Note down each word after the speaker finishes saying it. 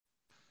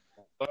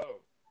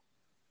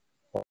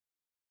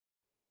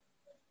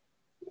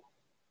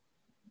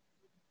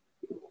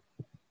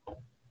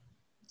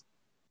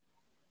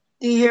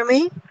Do you hear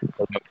me?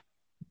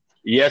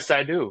 Yes,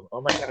 I do.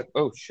 Oh my god.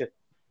 Oh shit.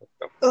 What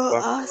the Oh,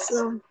 fuck?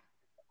 awesome.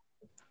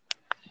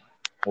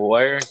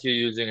 Why aren't you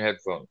using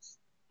headphones?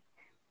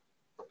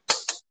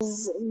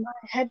 My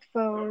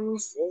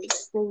headphones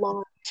is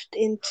launched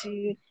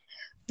into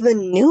the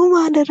new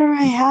monitor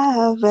I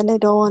have, and I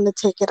don't want to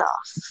take it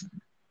off.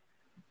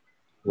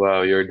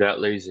 Wow, you're that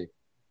lazy.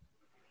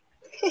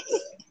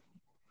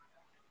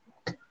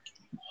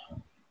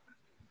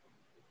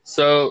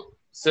 So,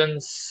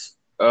 since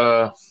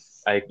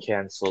I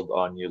canceled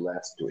on you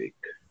last week,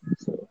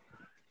 so I'm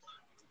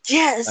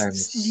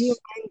Yes. Do you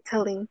mind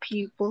telling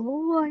people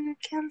why you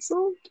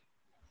canceled?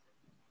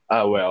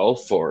 well,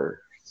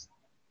 for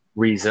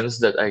reasons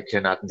that I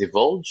cannot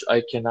divulge,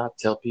 I cannot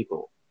tell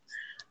people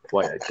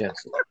why I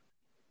canceled.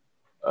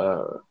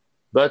 Uh,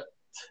 but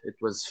it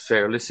was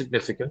fairly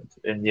significant,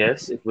 and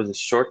yes, it was a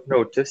short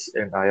notice,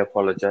 and I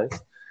apologize.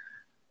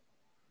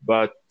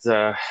 But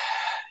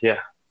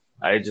yeah,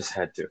 I just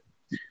had to.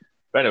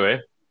 But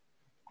anyway,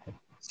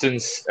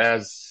 since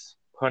as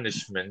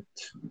punishment,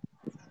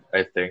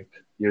 I think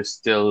you're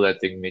still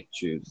letting me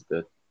choose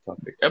the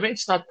topic. I mean,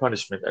 it's not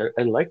punishment.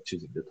 I like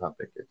choosing the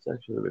topic. It's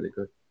actually really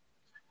good.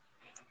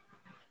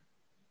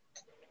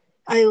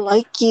 I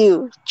like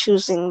you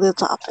choosing the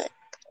topic.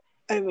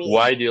 I mean,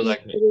 Why do you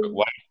like me?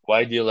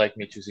 Why do you like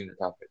me choosing the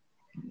topic?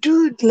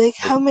 dude, like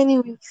It, how many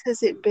weeks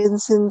has it been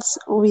since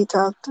we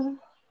talked?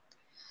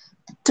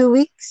 2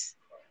 weeks?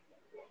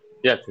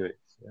 yeah, to it.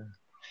 Yeah.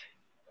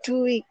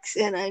 2 weeks,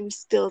 and I'm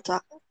still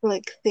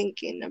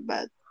thinking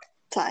about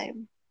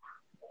time,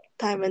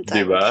 time and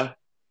time again. Diba?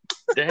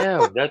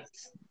 Damn,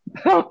 that's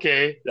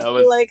okay.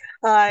 Like,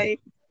 hi.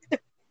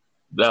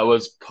 That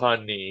was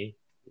punny.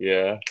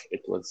 Yeah,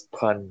 it was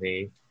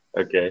punny.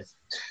 Okay.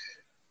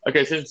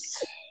 Okay,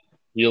 since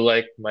you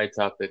like my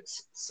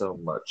topics so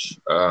much,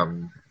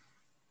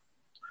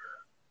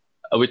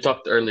 we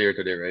talked earlier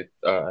today, right?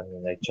 I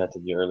mean, I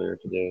chatted you earlier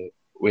today.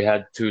 We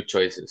had two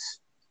choices.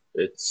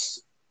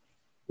 It's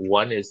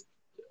one is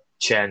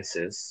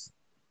chances,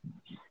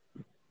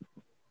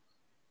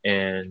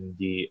 and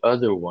the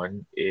other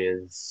one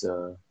is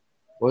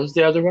what was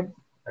the other one?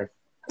 I,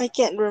 I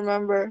can't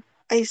remember.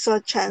 I saw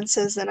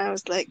chances, and I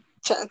was like,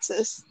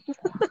 chances.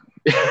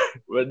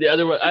 well, the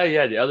other one. Ah,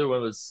 yeah, the other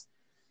one was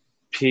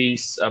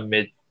peace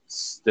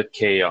amidst the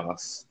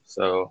chaos.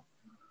 So,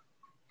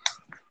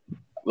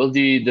 well,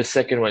 the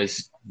second one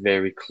is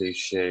very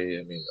cliche.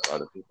 I mean, a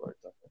lot of people are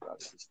talking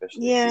about it, especially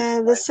in these Yeah,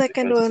 the times,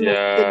 second because one could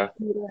yeah,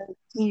 be like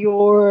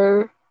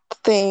your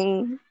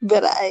thing,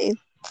 but I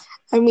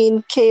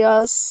mean,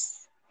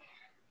 chaos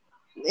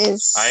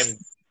is I'm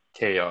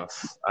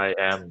chaos. I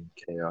am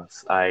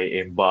chaos. I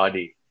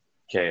embody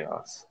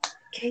chaos.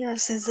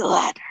 chaos is a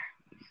ladder.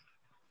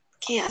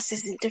 Chaos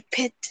isn't a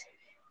pit.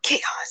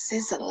 Chaos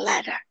is a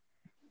ladder.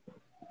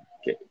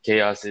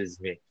 Chaos is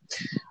me.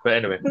 But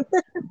anyway,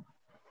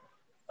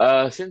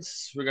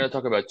 since we're gonna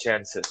talk about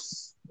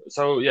chances,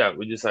 so yeah,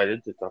 we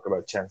decided to talk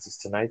about chances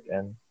tonight,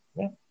 and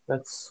yeah,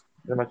 that's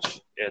pretty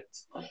much it.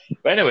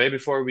 But anyway,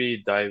 before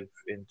we dive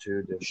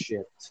into the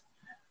shit,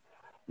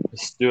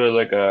 let's do it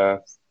like a.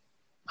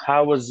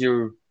 How was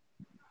your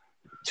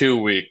 2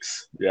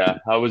 weeks? Yeah,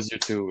 how was your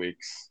 2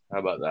 weeks? How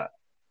about that?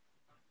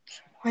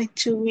 My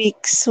 2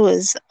 weeks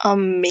was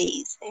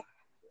amazing.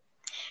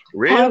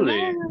 Really?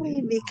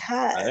 Primarily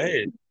because,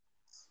 Nice. Because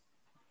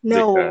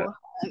no,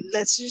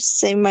 let's just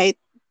say my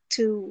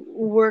two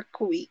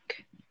work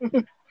week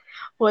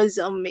was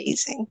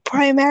amazing.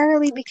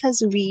 Primarily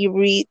because we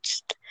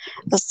reached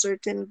a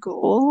certain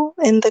goal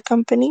in the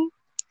company,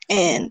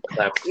 and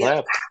clap, we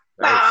got clap.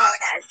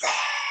 Nice.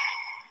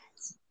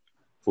 bonuses.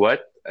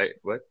 What?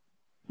 What?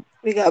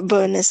 We got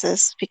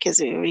bonuses because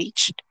we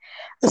reached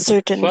a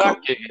certain goal.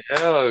 Fucking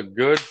hell,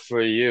 good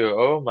for you.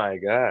 Oh my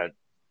God.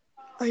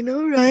 I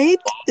know, right?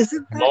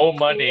 Isn't that More cool?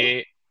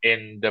 money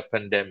in the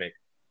pandemic.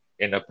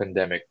 In a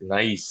pandemic.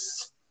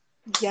 Nice.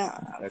 Yes.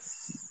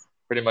 That's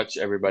pretty much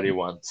everybody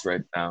wants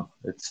right now.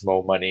 It's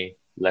more money,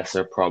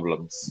 lesser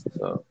problems.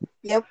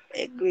 Yep,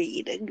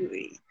 agreed,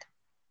 agreed.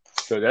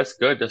 So that's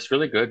good. That's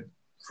really good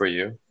for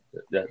you.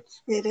 That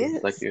It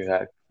seems like is. you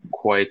had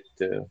quite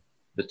the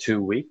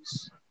 2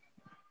 weeks.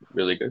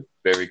 Really good.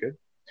 Very good.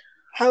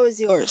 How was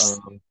yours?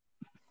 Um,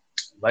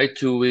 my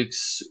 2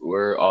 weeks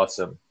were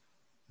awesome.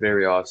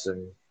 Very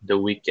awesome. The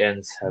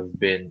weekends have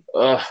been,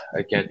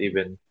 I can't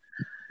even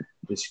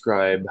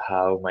describe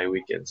how my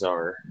weekends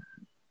are.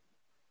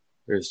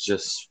 There's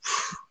just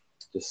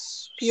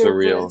Pure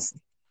surreal.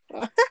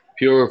 bliss.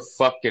 Pure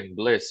fucking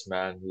bliss,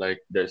 man.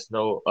 Like there's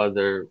no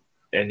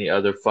any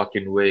other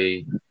fucking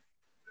way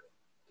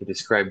to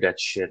describe that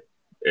shit.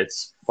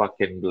 It's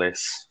fucking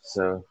bliss.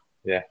 So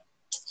yeah.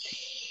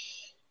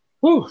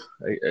 Whew.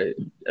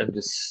 I'm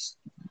just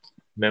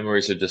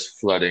memories are just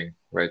flooding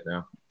right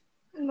now.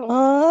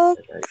 Ah,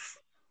 And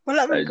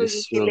wala man I ko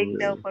just feel gikilig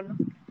daw really, ko, no?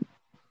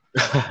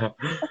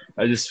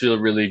 I just feel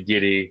really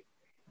giddy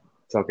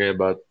talking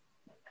about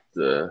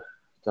the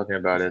talking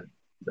about it.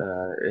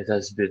 It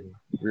has been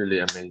really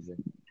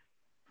amazing.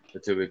 The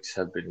 2 weeks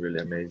have been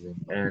really amazing,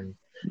 and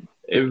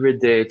every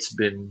day it's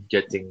been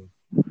getting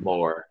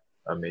more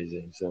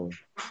amazing. So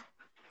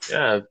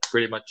yeah,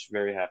 pretty much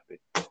very happy.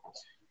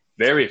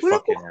 Very Wala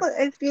ko, fucking happy.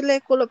 I feel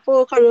like wala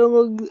po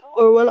karungog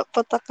or wala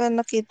pa ta ka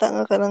nakita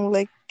nga kanang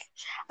like,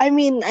 I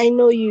mean, I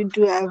know you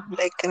do have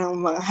like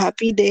kanang mga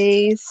happy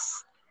days.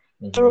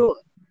 Hmm. Pero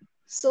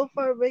so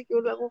far like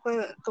wala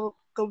ko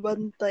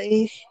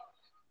kabantay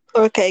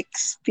or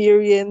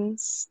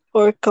ka-experience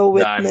or That I'm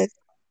ka-witness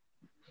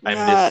I'm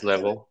nga this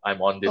level.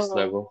 I'm on this oh,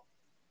 level.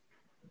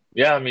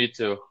 Yeah, me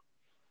too.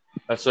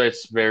 That's why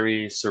it's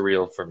very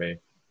surreal for me.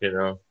 You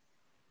know,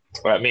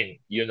 I mean,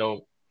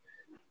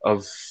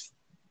 of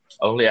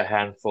only a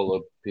handful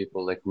of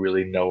people like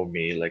really know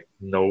me, like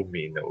know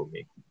me.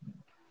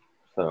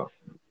 So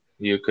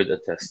you could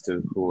attest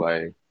to who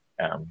I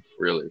am,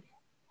 really.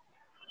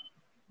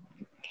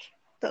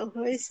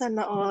 hoy,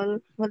 sana all.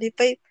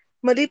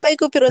 Malipay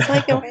ko pero sa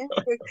kay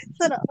effort.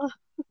 Sana all.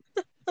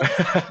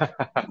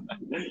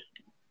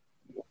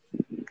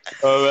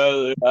 Oh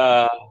well,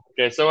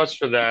 okay. So much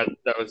for that.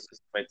 That was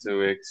just my 2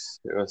 weeks.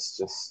 It was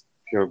just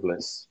pure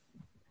bliss.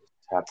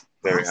 Happy,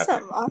 very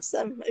happy.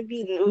 Awesome. I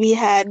mean, we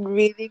had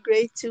really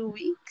great 2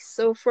 weeks.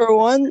 So for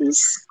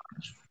once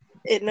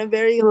in a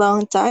very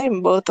long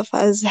time, both of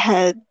us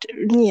had,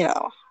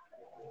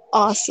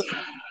 awesome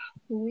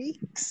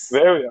weeks.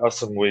 Very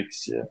awesome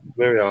weeks. Yeah,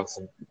 very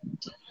awesome.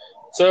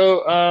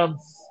 So,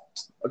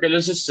 okay,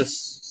 let's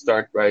just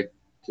start right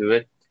to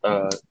it.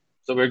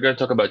 So we're going to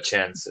talk about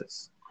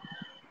chances.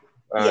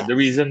 The Yes.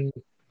 reason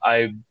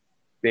I've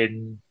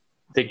been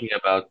thinking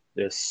about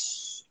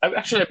this, I've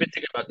been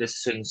thinking about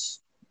this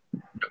since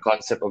the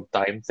concept of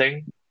time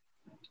thing,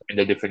 in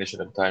the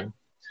definition of time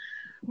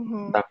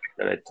Mm-hmm. topic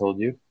that I told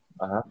you.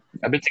 Uh-huh.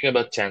 I've been thinking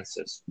about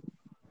chances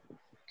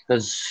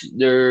because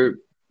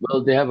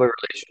they have a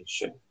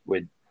relationship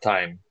with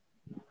time,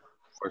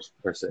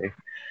 per se,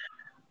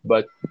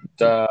 but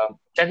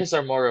chances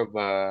are more of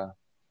a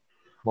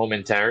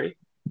momentary,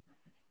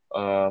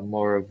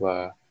 more of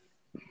a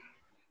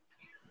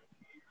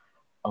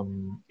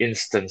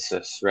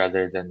instances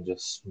rather than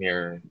just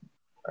mere,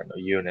 I don't know,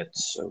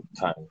 units of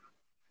time.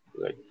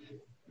 Like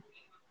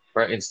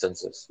for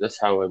instances, that's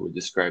how I would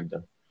describe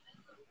them.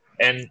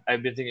 And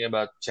I've been thinking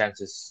about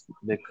chances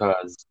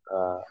because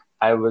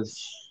I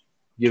was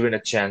given a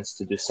chance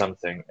to do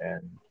something,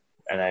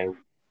 and I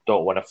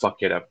don't want to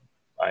fuck it up.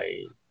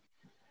 I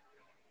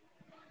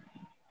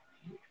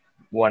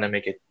want to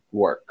make it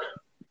work.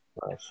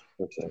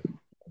 Okay,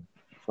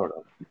 sort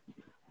of.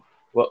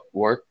 What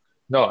work?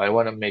 No, I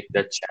want to make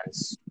that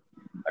chance.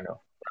 I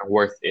know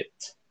worth it.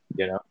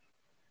 You know.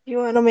 You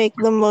want to make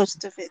the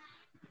most of it.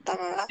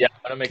 Tama. Yeah,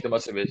 I want to make the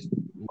most of it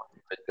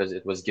because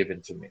it was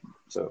given to me.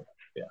 So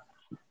yeah,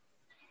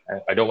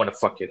 I don't want to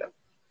fuck it up.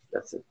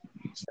 That's it.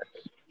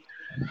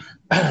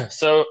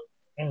 So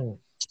mm,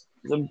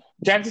 the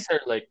chances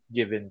are like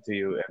given to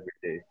you every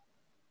day.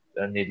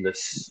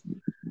 Needless.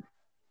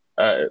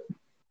 Uh,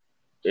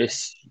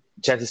 is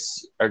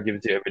chances are given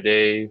to you every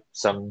day.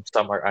 Some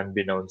are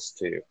unbeknownst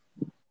to you.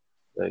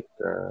 Like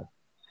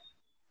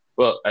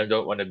well, I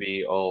don't want to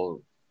be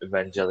all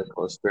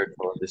evangelical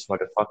spiritual this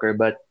motherfucker,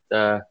 but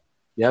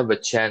you have a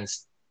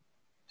chance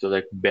to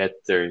like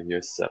better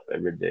yourself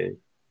every day.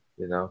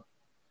 You know,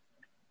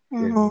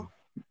 Mm-hmm. in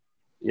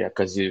yeah,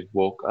 because you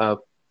woke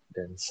up,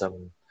 then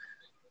some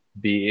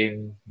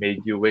being made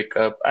you wake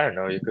up. I don't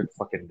know. You could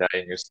fucking die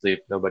in your sleep.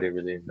 Nobody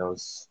really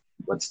knows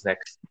what's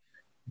next.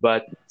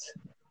 But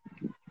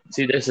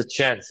see, there's a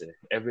chance.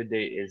 Every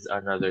day is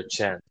another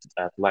chance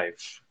at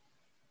life.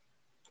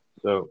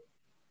 So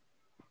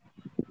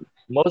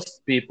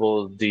most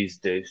people these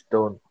days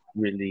don't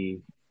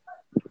really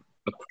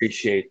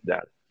appreciate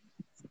that.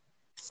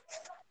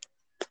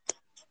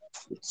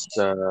 It's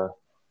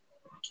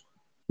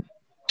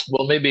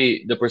well,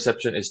 maybe the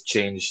perception is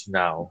changed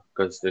now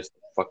because there's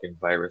a fucking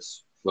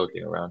virus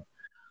floating around.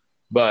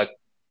 But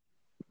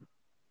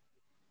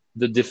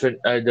the different,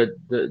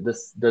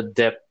 the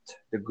depth,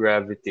 the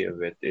gravity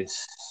of it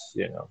is,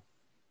 you know,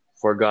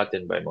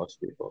 forgotten by most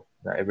people.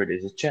 Now every day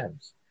is a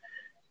chance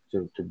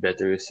to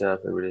better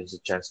yourself. Every day is a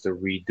chance to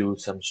redo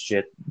some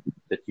shit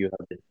that you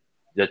have been,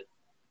 that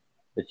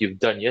that you've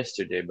done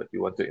yesterday, but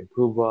you want to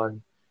improve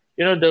on.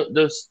 You know,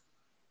 those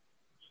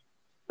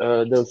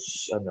I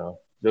don't know,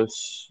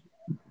 those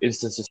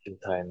instances in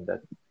time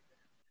that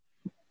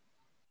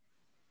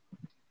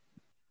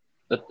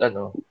I don't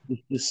know,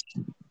 this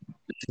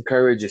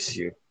encourages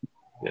you.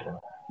 You know,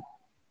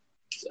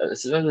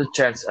 it's another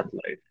chance at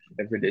life.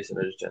 Every day is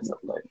another chance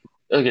at life.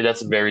 Okay,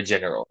 that's very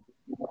general.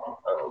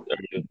 Are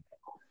you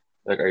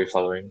are you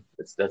following?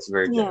 That's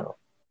very Yeah. general.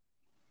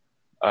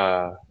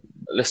 Uh,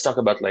 let's talk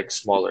about like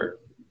smaller,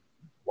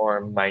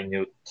 more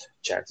minute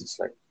chances.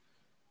 Like,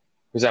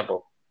 for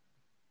example,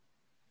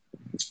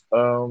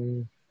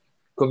 um,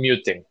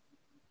 commuting.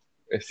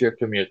 If you're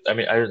commute, I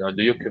mean, I don't know.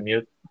 Do you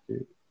commute?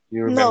 Do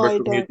you No, remember I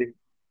don't. commuting?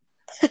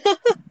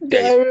 Do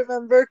Yeah, I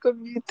remember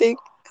commuting?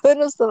 When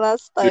was the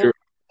last you time?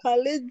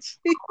 College?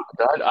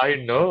 that I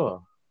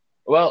know.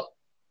 Well,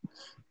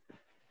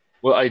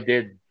 I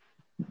did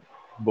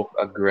book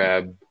a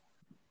Grab.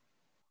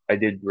 I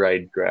did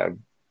ride Grab.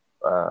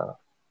 Uh,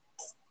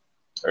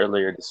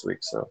 earlier this week.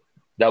 So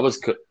that was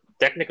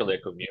technically a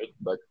commute,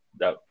 but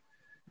that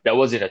that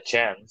wasn't a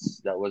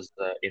chance. That was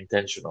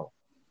intentional,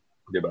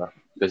 diba?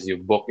 Because you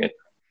book it.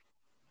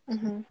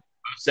 Mm-hmm.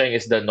 I'm saying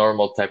it's the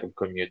normal type of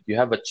commute. You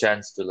have a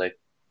chance to like,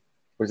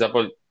 for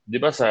example, di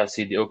ba sa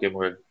CDO kay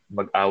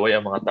mag-away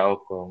ang mga tao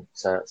kung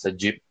sa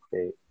jeep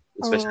kay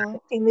especially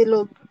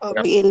Inilog.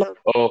 Ilog.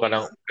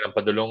 kanang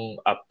padulong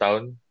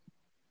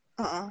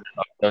Oo.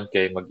 uptown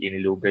kay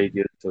mag-inilugay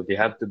gyud. So they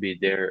have to be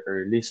there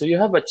early. So you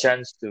have a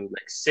chance to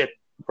like sit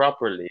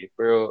properly,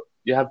 pero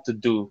you have to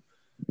do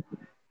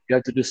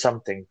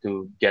something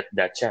to get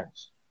that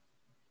chance.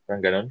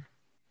 Parang ganun.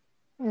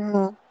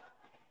 Mm-hmm.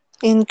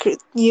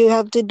 You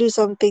have to do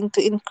something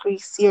to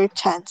increase your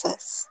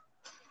chances.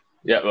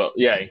 Yeah, well,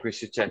 yeah,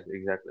 increase your chance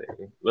exactly.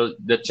 Well,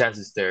 the chance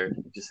is there.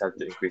 You just have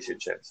to increase your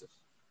chances.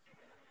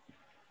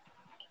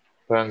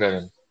 Parang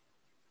ganun.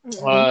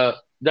 Mm-hmm.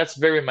 That's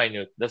very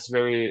minute. That's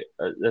a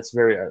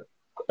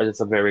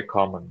very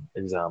common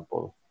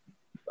example.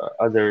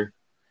 Other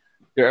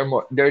there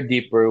are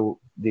deeper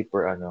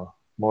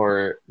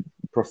more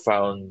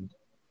profound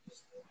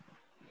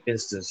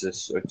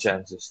instances or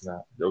chances na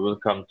that will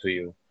come to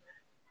you.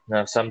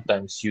 Now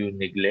sometimes you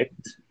neglect,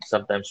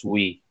 sometimes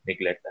we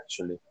neglect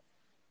actually.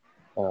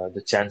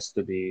 The chance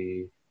to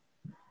be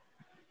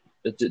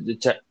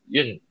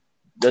yun,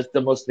 that's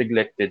the most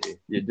neglected.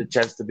 The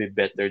chance to be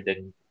better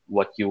than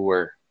what you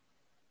were.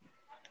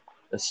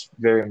 That's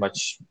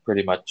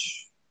pretty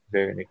much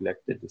very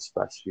neglected this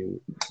past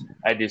few,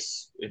 I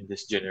this in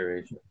this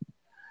generation.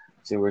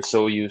 So we're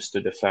so used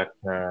to the fact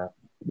that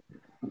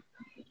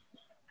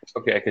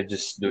okay, I could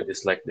just do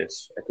this like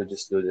this. I could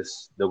just do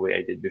this the way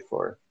I did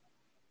before.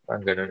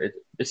 Parang ganun.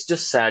 It's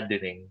just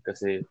saddening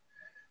kasi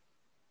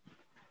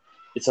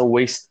it's a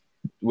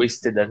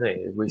wasted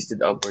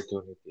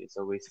opportunity. It's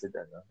a wasted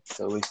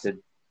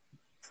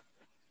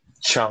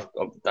chunk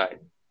of time.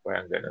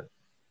 Parang ganun,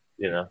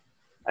 you know.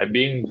 I'm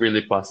being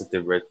really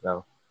positive right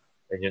now.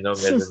 And you know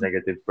me as a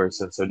negative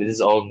person, so this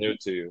is all new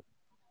to you.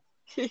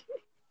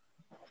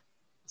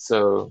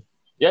 So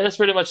yeah, that's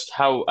pretty much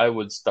how I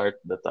would start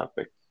the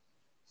topic.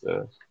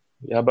 So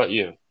yeah, how about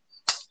you?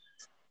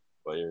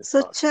 What are your So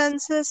thoughts?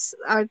 chances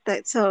are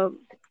that. So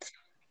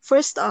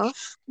first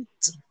off,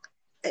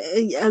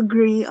 I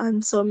agree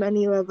on so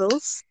many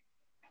levels.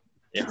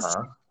 Yeah,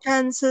 huh?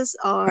 Chances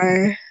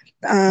are,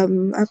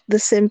 at the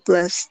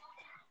simplest,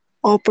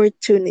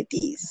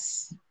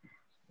 opportunities,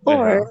 Uh-huh.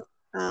 or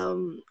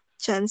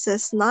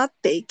chances not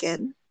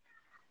taken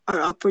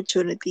are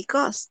opportunity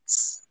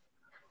costs.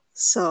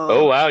 Oh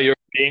So, wow, you're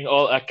being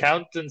all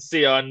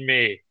accountancy on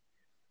me.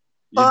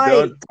 You oi,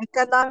 don't.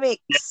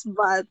 economics,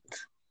 but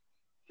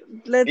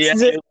let's Yeah,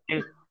 just you're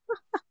being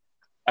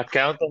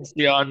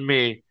accountancy on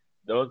me.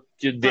 Don't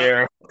you uh,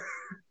 dare.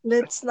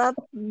 let's not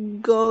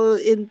go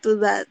into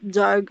that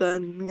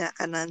jargon nga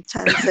kanang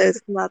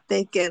chances not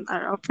taken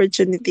are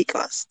opportunity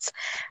costs.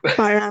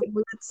 Parang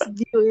let's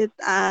view it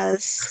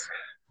as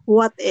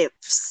what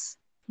ifs,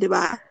 'di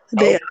ba?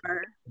 They Oh,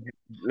 are.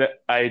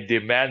 I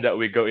demand that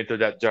we go into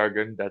that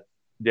jargon that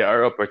there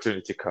are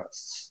opportunity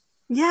costs.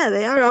 Yeah,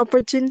 they are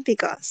opportunity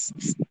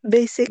costs.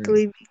 Mm.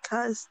 Basically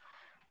because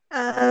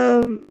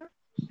um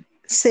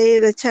say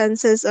the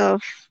chances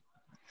of,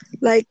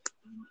 like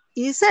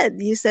you said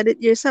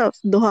it yourself,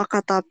 duha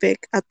ka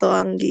topic ato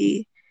ang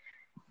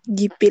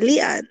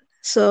gipilian.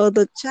 So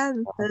the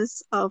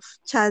Uh-huh.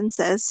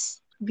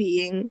 chances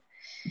being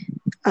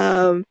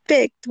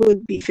picked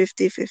would be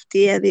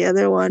 50-50, and the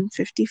other one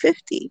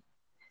 50-50.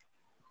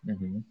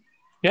 Hmm.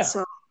 Yeah,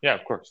 So yeah,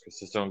 of course,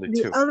 because it's only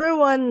the two. other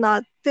one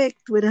not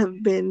picked would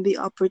have been the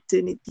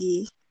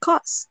opportunity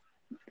cost,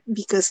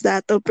 because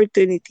that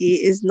opportunity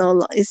is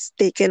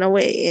taken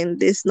away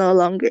and is no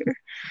longer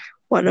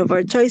one of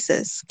our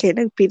choices.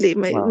 Kaya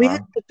we Uh-huh.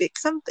 had to pick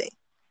something,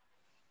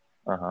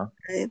 Uh-huh.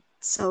 right?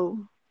 So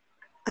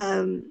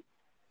um,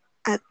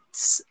 at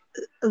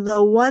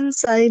the one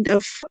side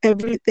of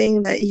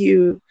everything that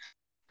you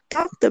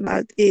talked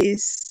about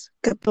is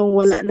katong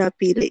wala na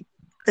pili.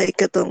 Like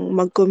katong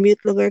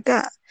mag-commute lugar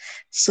ka.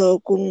 So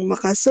kung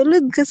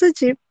makasulod ka sa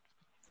jeep,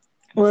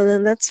 well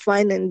then that's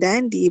fine and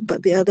dandy.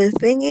 But the other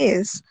thing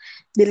is,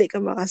 dili ka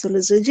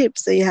makasulod sa jeep.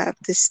 So you have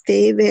to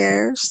stay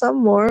there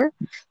some more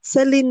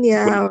sa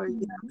linya, or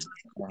you have to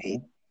Uh-huh.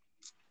 wait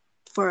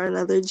for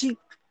another jeep.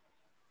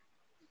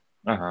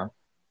 Uh-huh.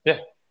 Yeah.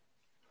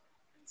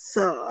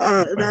 So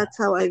that's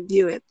how I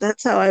view it.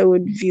 That's how I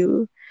would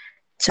view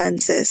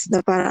chances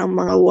na parang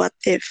mga what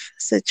if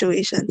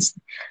situations.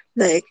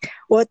 Like,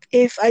 what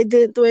if I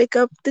didn't wake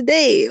up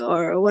today?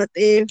 Or what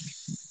if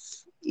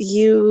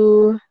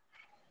you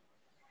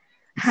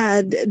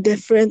had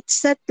different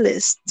set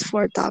lists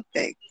for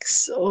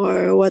topics?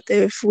 Or what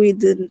if we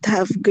didn't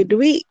have good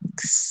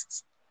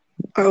weeks?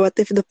 Or what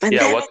if the Yeah,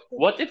 pandemic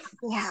what if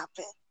didn't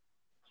happen?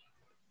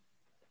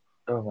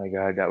 oh my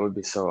God, that would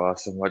be so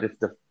awesome. What if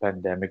the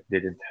pandemic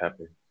didn't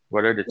happen?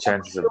 What are the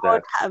chances We of won't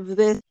that? have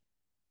this.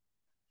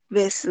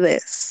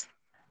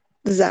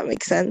 Does that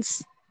make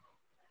sense?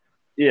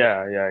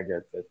 Yeah, yeah, I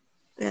get that.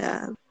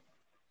 Yeah.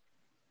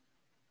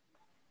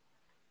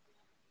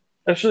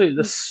 Actually,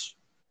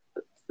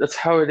 that's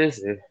how it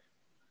is.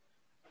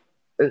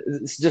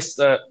 It's just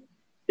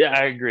yeah,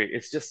 I agree.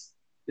 It's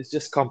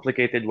just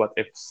complicated what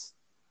ifs.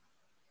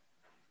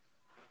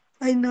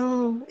 I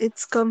know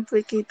it's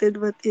complicated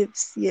what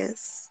ifs,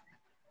 yes.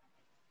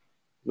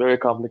 Very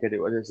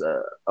complicated. What is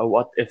a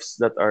what ifs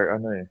that are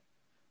ano,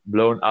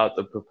 blown out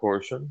of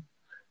proportion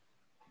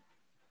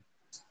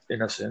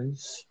in a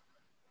sense.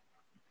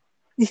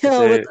 Yeah,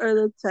 what Kasi are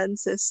the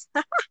chances?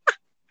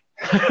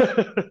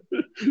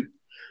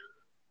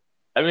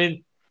 I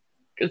mean,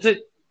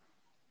 kasi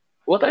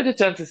what are the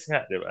chances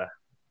nga, di ba?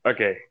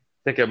 Okay,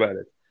 think about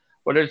it.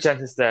 What are the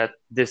chances that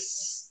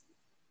this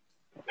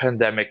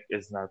pandemic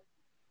did not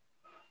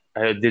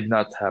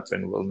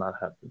happen, will not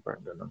happen,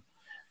 parang ganun.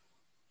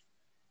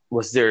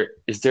 Is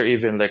there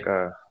even like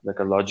a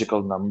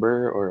logical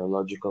number or a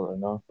logical,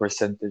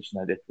 percentage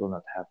that it will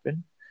not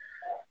happen?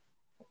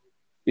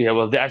 Yeah,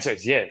 well, the answer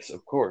is yes,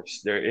 of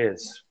course, there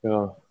is.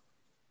 Well,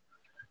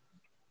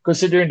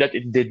 considering that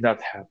it did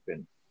not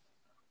happen,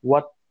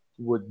 what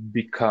would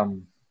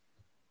become,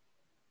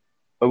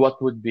 or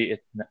what would be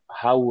it?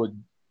 How would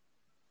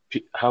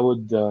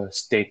the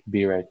state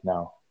be right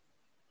now?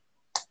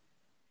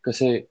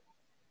 Because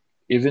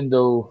even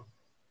though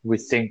we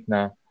think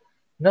na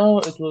no,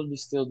 it will be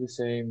still the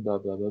same, blah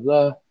blah blah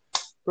blah.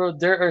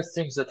 Bro, there are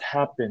things that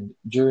happened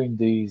during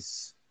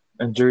this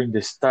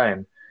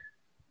time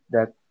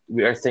that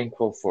we are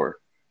thankful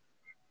for,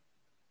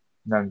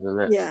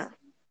 nonetheless. Yeah.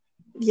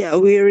 Yeah,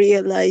 we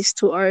realized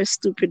who our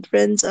stupid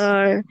friends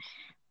are.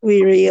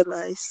 We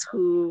realized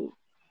who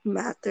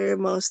matter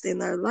most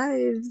in our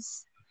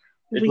lives.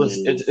 We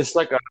It's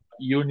like a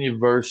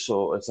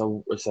universal, it's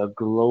a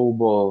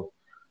global,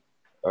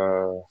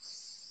 uh,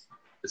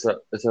 it's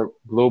a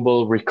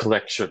global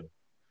recollection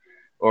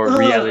or oh,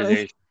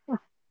 realization, diba?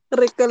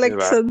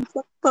 recollection.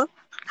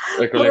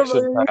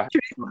 Recollection, Probably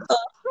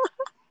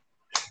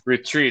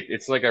retreat.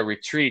 It's like a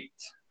retreat,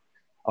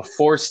 a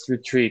forced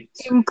retreat,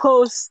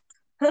 imposed.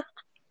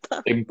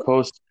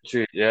 imposed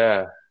retreat.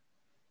 Yeah,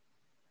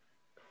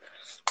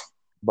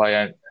 by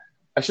an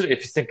actually,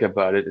 if you think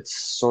about it, it's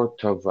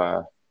sort of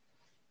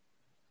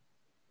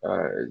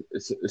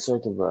it's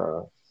sort of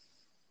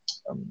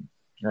um,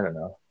 I don't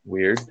know,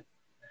 weird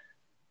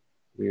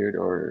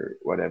or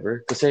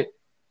whatever. To say,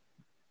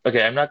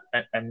 okay, I'm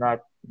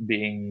not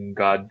being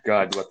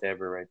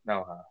whatever right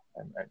now, huh?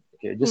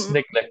 Okay, just Mm-hmm.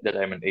 neglect that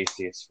I'm an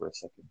atheist for a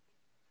second.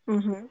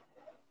 Mm-hmm.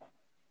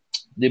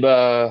 'Di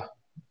ba?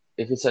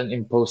 If it's an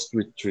imposed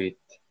retreat,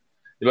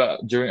 'di ba?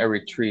 During a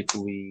retreat,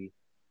 we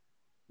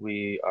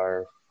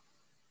are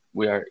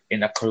we are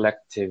in a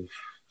collective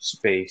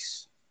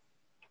space.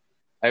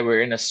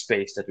 We're in a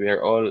space that we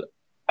are all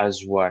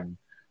as one,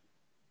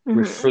 Mm-hmm.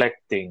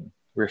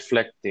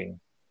 reflecting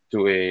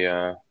to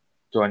a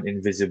to an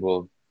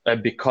invisible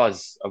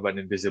because of an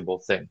invisible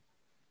thing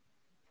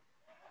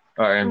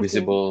or Okay.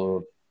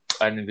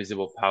 an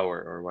invisible power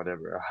or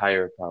whatever, a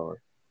higher power,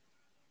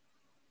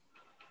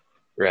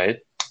 right?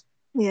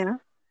 Yeah.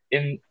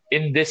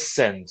 In this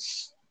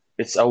sense,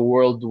 it's a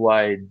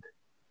worldwide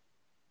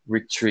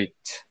retreat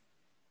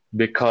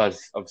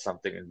because of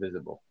something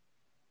invisible.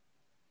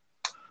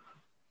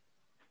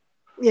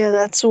 Yeah,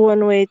 that's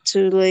one way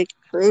to like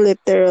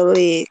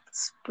literally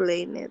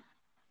explain it.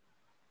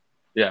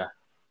 Yeah,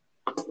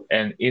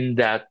 and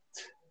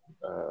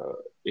uh,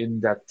 in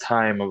that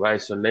time of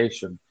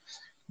isolation,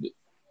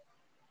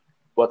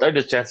 what are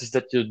the chances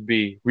that you'd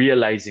be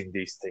realizing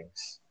these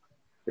things,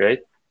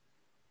 right?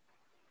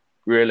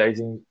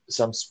 Realizing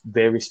some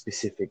very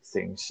specific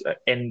things,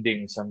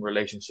 ending some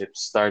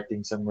relationships,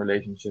 starting some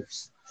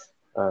relationships,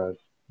 uh,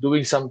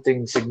 doing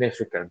something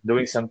significant,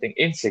 doing something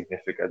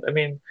insignificant. I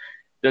mean,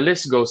 the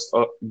list goes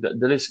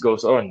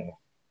on,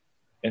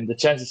 and the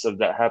chances of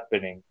that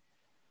happening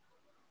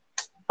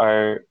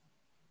are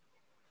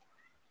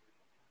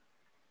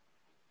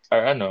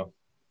ano,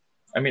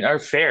 I mean, are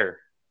fair,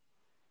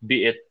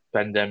 be it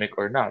pandemic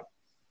or not,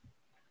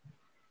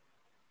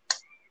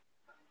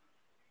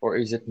 or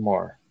is it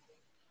more?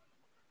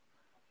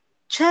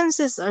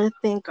 Chances I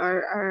think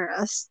are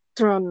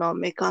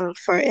astronomical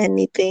for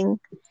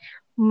anything.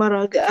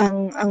 Marag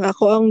ang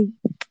ako ang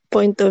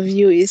point of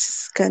view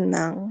is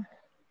kanang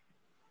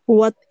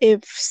what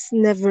ifs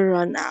never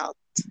run out.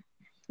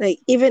 Like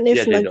even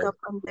Yeah, if they don't.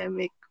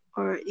 nagka-pandemic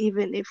or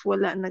even if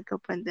wala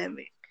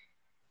nagka-pandemic.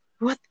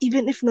 What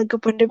even if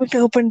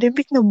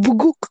nagka-pandemic na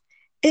bugok.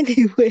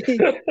 Anyway,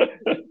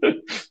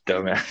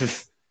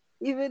 Dumbass.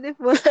 even if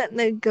wala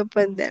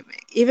nagka-pandemic,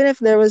 even if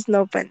there was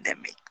no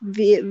pandemic,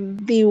 the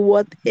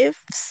what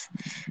ifs,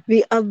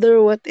 the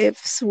other what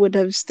ifs would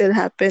have still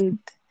happened.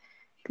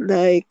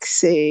 Like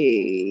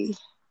say,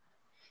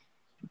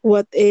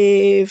 what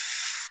if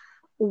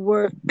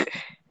work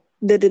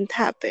didn't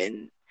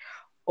happen,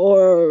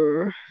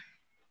 or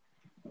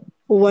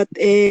what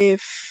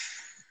if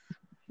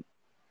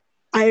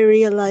I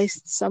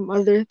realized some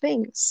other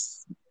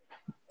things?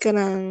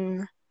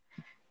 Kanang,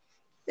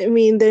 I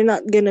mean, they're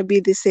not gonna be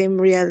the same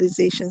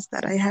realizations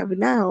that I have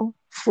now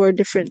for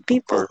different Of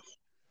people. course.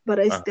 but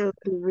I Uh, still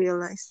do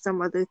realize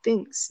some other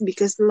things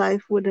because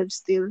life would have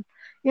still,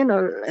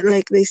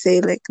 like they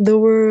say, like the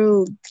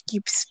world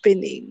keeps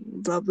spinning,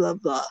 blah blah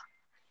blah.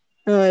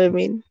 You know what I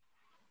mean?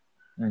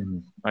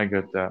 I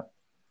get that.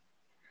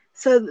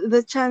 So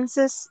the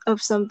chances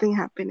of something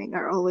happening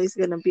are always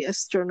gonna be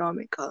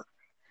astronomical.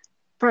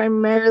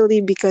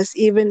 Primarily because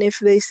even if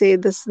they say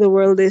this the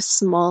world is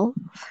small,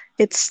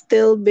 it's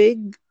still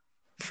big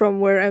from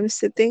where I'm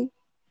sitting.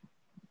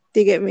 Do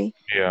you get me?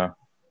 Yeah,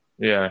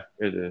 yeah,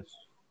 it is.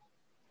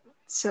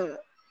 So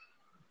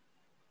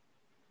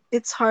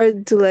it's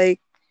hard to like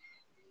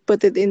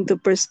put it into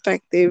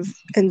perspective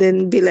and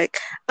then be like,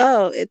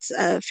 oh, it's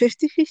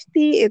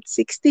 50-50, it's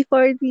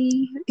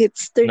 60-40,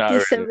 it's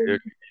Not really. 37.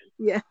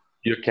 Yeah,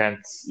 You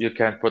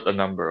can't put a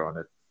number on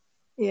it.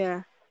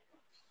 yeah,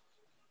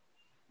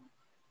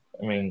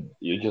 I mean,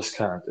 you just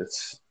can't.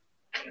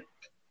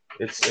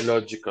 It's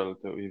illogical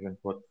to even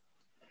put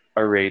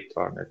a rate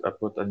on it. I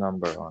put a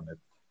number on it.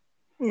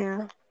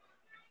 yeah.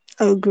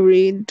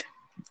 Agreed.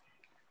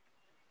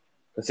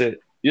 That's it.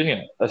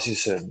 As you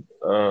said,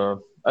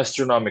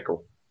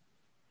 astronomical.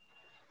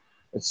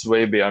 It's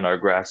way beyond our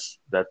grasp.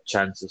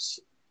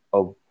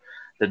 Of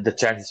the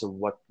chances of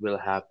what will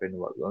happen,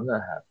 what will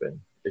not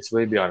happen. It's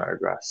way beyond our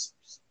grasp.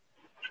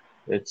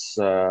 It's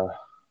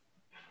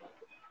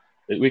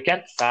we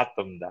can't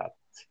fathom that.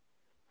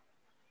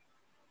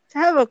 I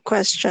have a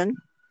question.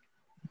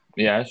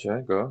 Yeah,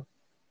 sure, go.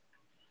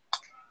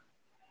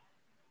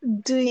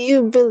 Do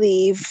you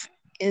believe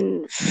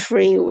in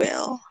free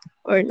will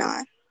or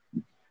not?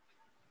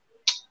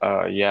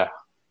 Yeah.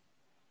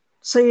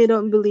 So you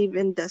don't believe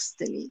in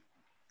destiny,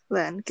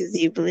 Len, because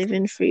you believe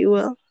in free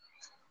will?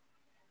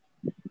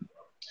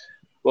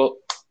 Well,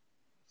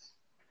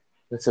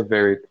 that's a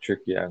very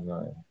tricky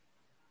angle.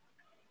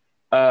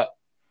 Uh,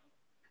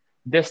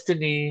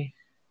 Destiny,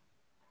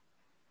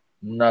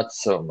 not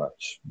so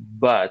much,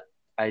 but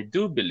I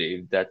do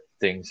believe that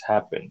things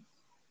happen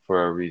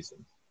for a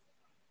reason.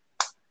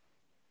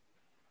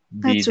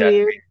 Be That's that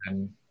weird.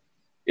 reason,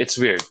 it's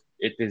weird.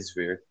 It is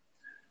weird.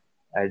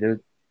 I do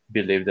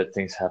believe that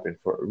things happen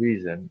for a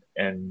reason,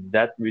 and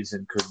that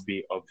reason could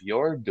be of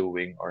your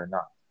doing or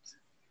not.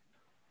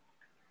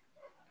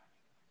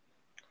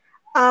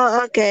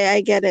 Oh, okay,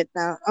 I get it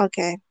now.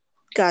 Okay,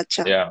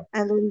 gotcha. Yeah,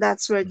 And then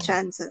that's where mm.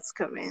 chances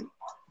come in.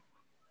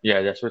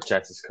 Yeah, that's where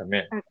chances come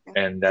in, Okay,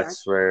 and gotcha.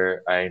 that's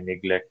where I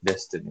neglect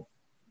destiny.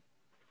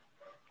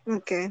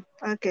 Okay,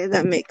 okay,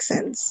 that makes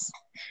sense.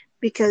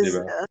 Because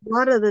Diba? a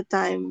lot of the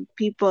time,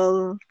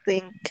 people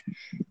think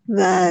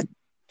that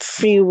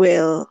free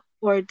will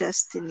or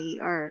destiny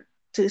are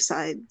two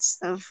sides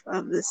of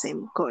the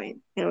same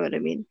coin. You know what I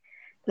mean?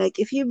 Like,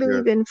 if you Yeah.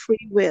 believe in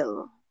free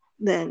will,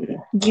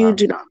 then you Uh-huh.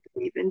 do not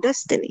believe in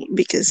destiny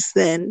because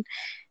then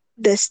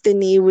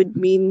destiny would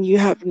mean you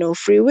have no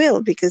free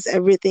will because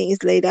everything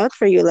is laid out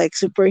for you like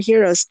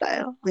superhero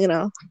style.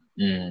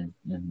 Mm,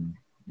 mhm,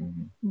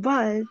 mhm.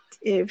 But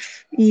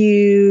if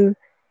you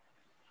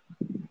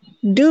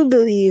do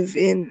believe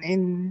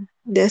in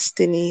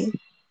destiny,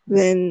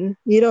 then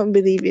you don't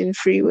believe in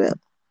free will.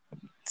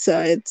 So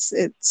it's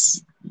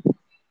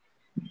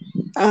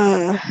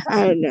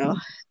I don't know.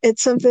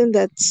 It's something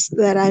that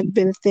I've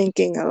been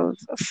thinking of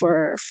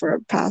for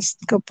past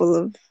couple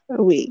of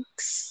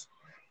weeks.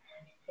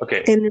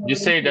 Okay, In you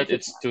say relation that to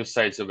it's two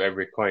sides of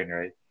every coin,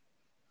 right?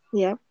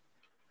 yeah,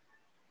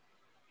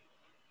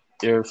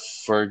 You're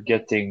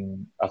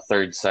forgetting a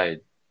third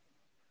side,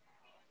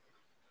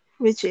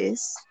 which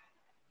is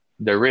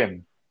the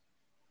rim.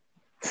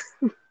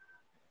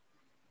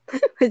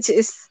 which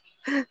is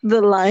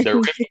the line The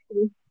rim,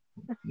 between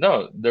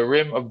no, the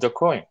rim of the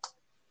coin.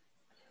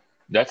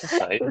 That's a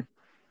side.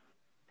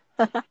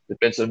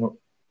 Depends on.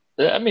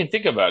 I mean,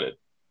 think about it.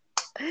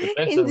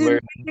 Depends on where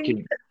you're engineering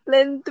looking.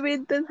 length,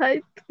 width, and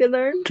height.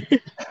 Ganun.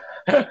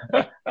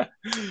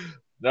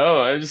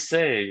 No, I'm just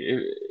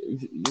saying.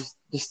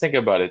 Just think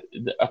about it.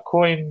 A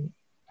coin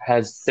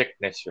has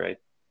thickness, right?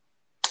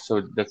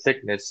 So the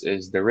thickness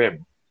is the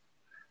rim.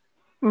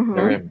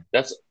 The Mm-hmm. rim.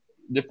 That's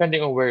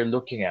depending on where you're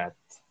looking at.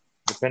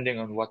 Depending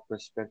on what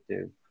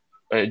perspective.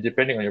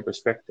 Depending on your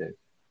perspective,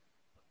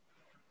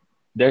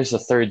 there's a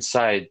third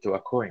side to a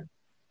coin.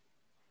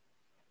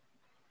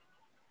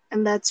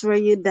 And that's where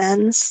you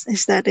dance.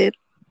 Is that it?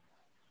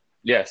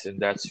 Yes, and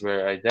that's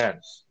where I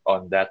dance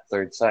on that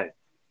third side,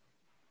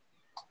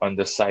 on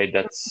the side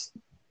that's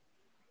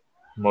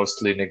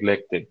mostly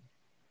neglected,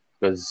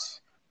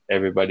 because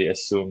everybody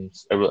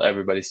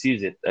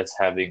sees it as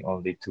having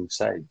only two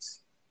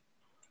sides.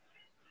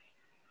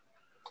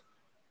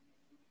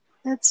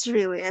 That's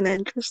really an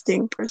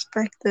interesting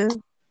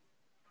perspective.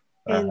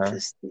 Uh-huh.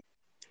 Interesting.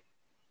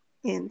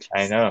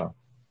 I Interesting. know.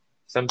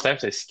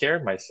 Sometimes I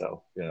scare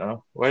myself, you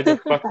know? Why the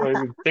fuck do I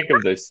even think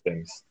of those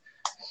things?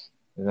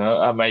 You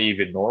know, am I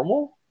even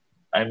normal?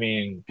 I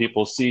mean,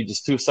 people see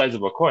just two sides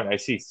of a coin. I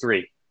see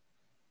three.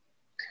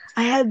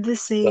 I had the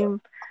So,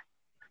 same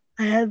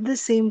I had the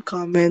same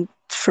comment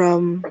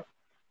from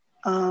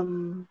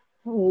um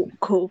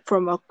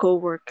from a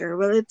coworker.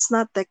 Well, it's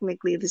not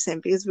technically the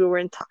same because we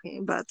weren't talking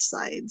about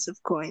sides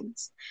of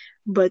coins,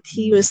 but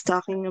he Mm. was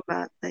talking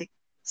about like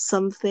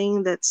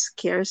something that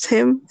scares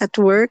him at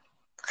work.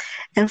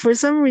 And for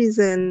some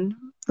reason,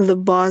 the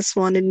boss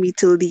wanted me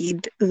to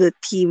lead the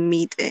team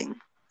meeting.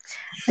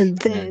 And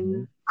Mm-hmm.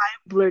 then I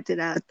blurted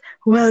out,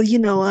 well, you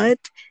know what?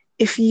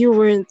 If you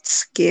weren't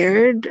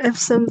scared of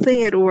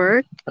something at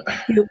work,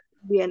 you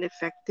won't be an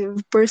effective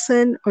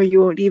person or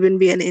you won't even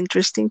be an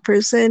interesting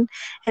person.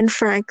 And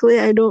frankly,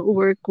 I don't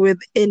work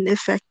with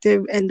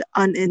ineffective and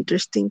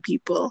uninteresting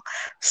people.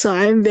 So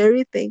I'm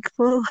very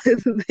thankful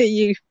that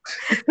you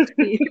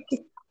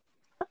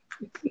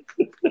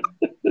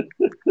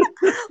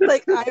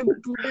like I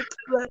blurted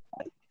that.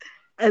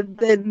 And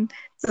then,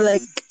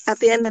 like, at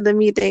the end of the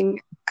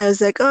meeting, I was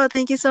like, oh,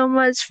 thank you so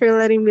much for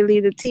letting me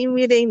lead the team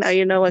meeting. Now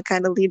you know what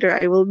kind of leader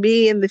I will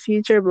be in the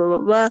future, blah, blah,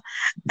 blah.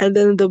 And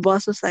then the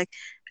boss was like,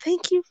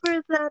 thank you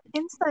for that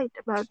insight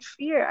about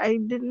fear. I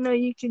didn't know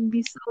you could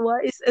be so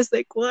wise. I was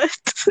like, what?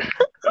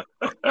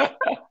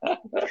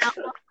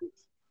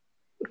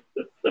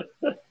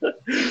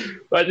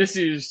 But just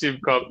you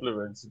receive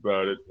compliments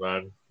about it,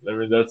 man. I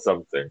mean, that's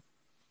something.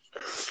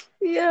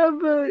 Yeah,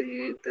 but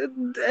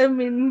I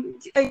mean,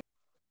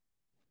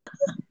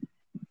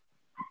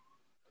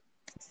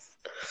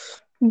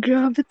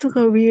 grabe took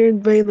a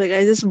weird way. Like,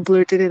 I just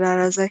blurted it out.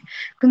 I was like,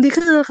 kung di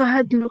ka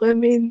nakahadlok, I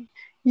mean,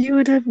 you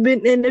would have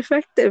been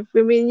ineffective.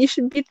 I mean, you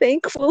should be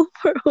thankful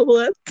for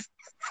what?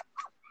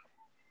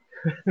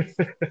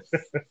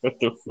 What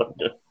the fuck?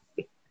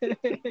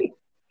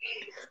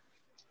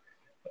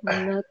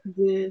 Not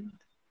good.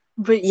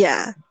 But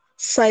yeah,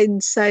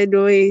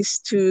 sideways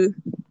to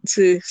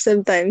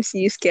sometimes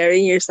you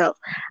scaring yourself.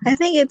 I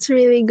think it's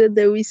really good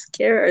that we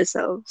scare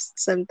ourselves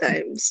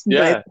sometimes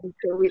by Yeah, things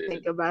that we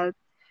think about,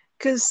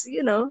 because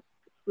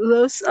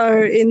those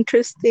are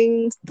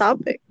interesting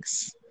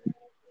topics.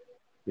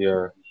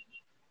 yeah,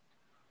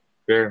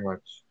 very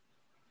much,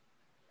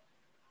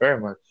 very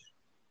much.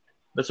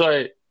 That's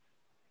why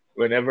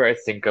whenever I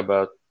think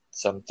about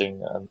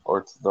something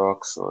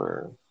unorthodox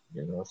or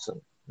some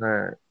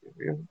na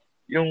yung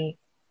yung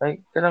ay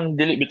kanang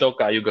dili bitaw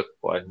kayo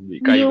gakuan,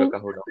 di kayo Yung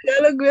gakahunong.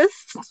 Tagalog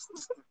best,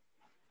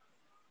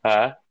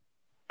 Ha?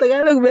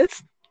 Tagalog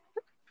best.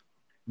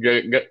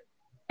 Ga, ga,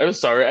 I'm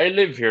sorry, I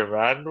live here,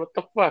 man. What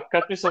the fuck?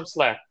 Cut me some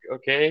slack,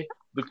 okay?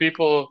 The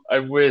people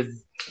I'm with,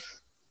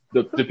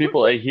 the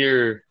people I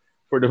hear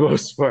for the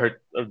most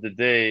part of the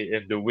day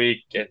and the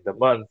week and the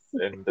month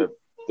and the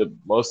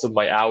most of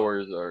my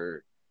hours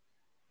are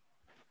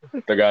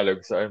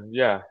Tagalog. So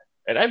yeah.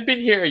 And I've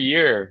been here a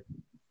year.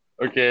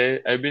 Okay?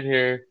 I've been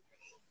here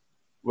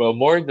well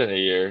more than a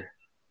year.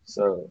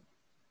 So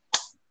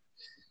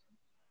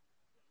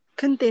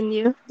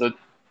Continue. so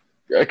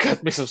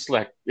cut me some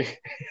slack.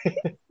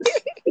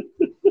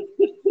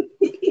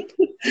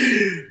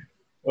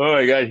 Oh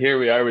my god, here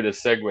we are with the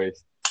segues.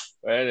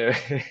 But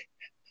anyway.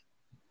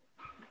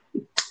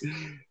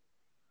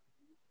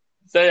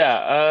 So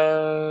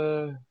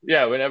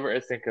yeah, whenever I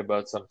think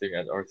about something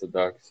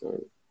unorthodox or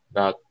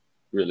not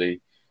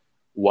really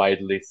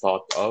widely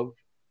thought of,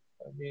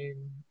 I mean,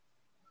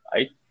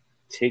 I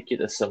take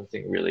it as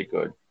something really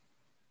good.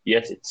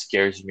 Yes, it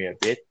scares me a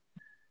bit.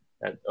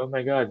 And oh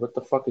my god, what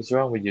the fuck is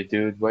wrong with you,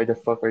 dude? Why the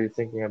fuck are you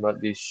thinking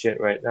about this shit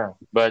right now?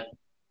 But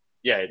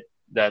yeah,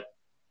 that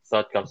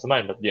thought comes to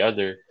mind. But the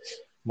other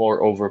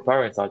more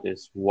overpowering thought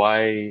is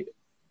why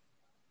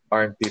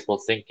aren't people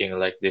thinking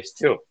like this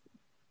too?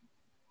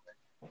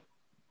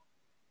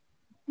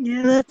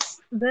 Yeah,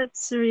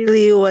 that's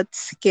really what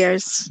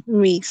scares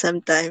me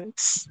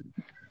sometimes.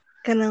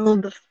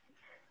 Kanang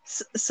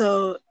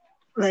so,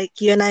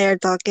 like you and I are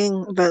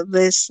talking about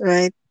this,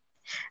 right?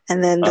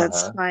 And then Uh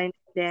that's huh. fine,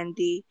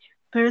 dandy.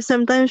 Pero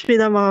sometimes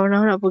pinamakaw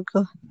na pag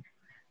ko.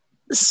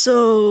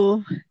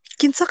 So,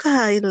 kinsa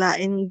ka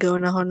lain go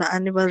na ho na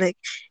ano ba, like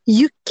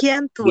you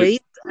can't The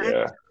wait to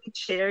yeah. actually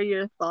share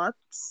your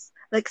thoughts.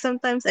 Like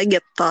sometimes I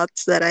get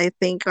thoughts that I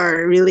think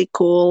are really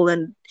cool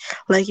and,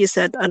 like you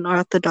said,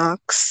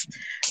 unorthodox.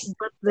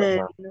 But Uh then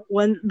huh.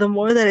 when the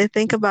more that I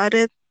think about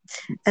it,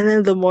 and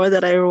then the more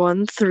that I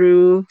run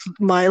through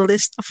my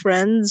list of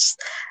friends,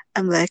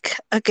 I'm like,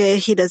 okay,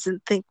 he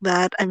doesn't think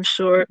that, I'm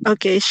sure.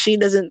 Okay, she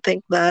doesn't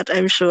think that,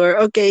 I'm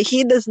sure. Okay,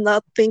 he does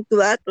not think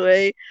that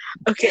way.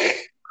 Okay,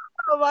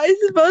 who am I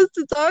supposed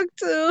to talk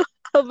to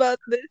about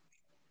this?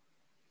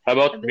 How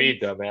And about then, me,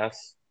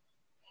 dumbass?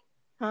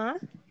 huh?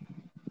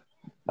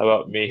 How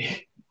about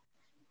me?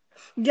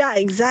 Yeah,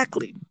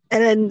 exactly.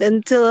 And then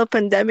until a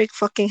pandemic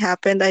fucking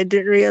happened, I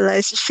didn't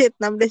realize, shit,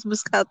 namdes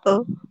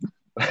buscato.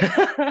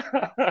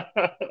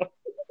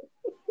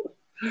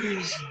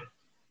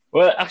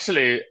 Well,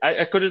 actually,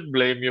 I couldn't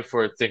blame you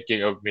for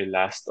thinking of me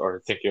last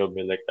or thinking of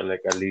me like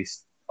a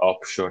least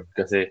option.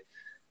 Because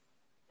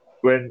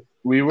when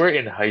we were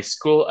in high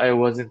school, I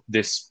wasn't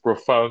this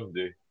profound.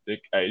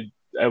 Like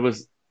I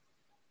was,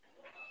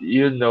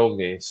 you know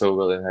me so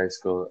well in high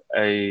school.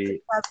 Sabi,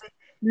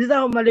 di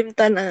na ako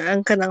malimtan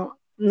ang kanang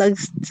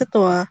sa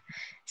to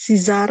si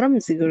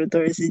Zaram siguro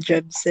to or si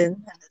Jebsen.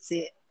 Ano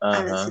Uh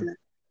ano huh. sila.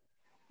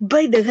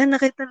 Bay, daghan na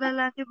kita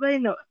lalaki, bay,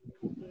 no?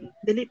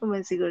 Dili pa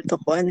man siguro to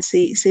kuan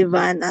si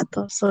Van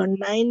ato. So,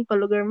 9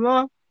 palugar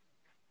mo.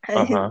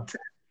 And, Uh-huh.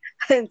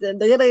 and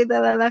daghan na kita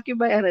lalaki,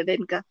 bay, ano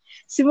din ka.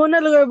 Si Mona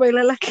lugar, bay,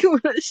 lalaki mo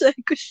na siya.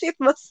 Ko, shit,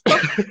 basta.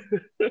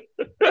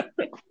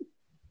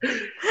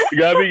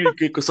 Grabe yung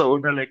ko sa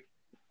una, like,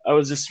 I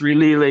was just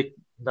really, like,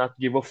 not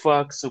give a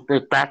fuck, super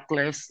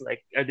tactless.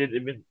 Like, I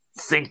didn't even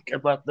think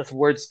about the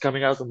words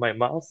coming out of my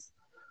mouth.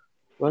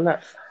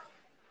 Wala.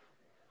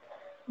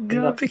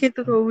 Wala. Grabe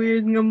kita ka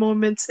weird nga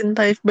moments in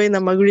life, bay,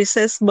 na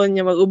mag-recess ba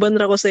niya, mag-uban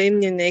ra ko sa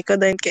inyo niya, ikaw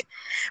dahil kay,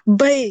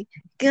 bay,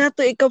 kaya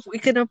to ikaw,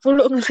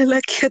 ikanapulo ng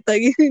lalaki at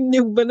agin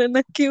yung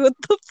bananaki, what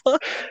the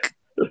fuck?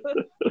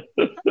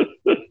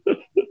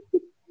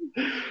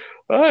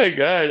 Oh my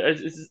God.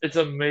 It's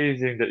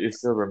amazing that you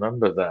still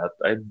remember that.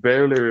 I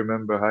barely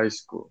remember high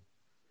school.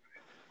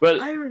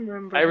 Well, I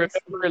remember I high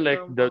school remember like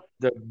so much.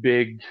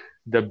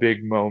 the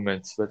big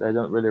moments, but I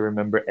don't really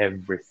remember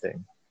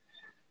everything.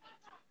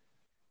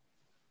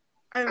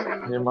 I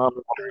remember Yung high mga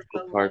school memorable so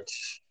much.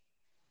 parts.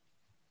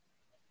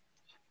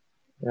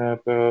 Yeah,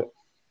 but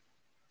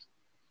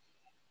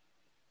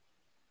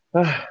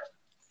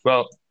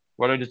well,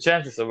 what are the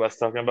chances of us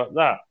talking about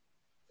that?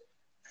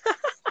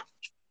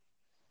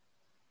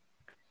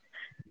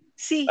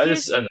 See, I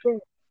here's just the thing.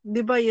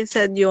 Di ba you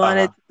said you uh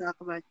wanted to talk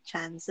about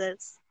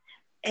chances?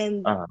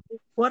 And uh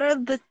what are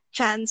the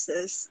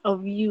chances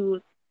of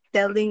you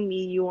telling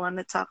me you want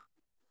to talk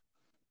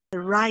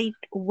right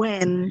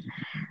when,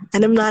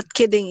 and I'm not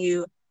kidding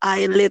you,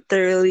 I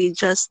literally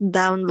just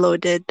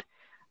downloaded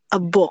a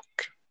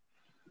book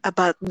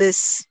about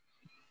this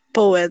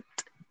poet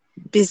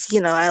because,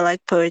 I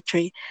like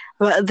poetry,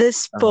 but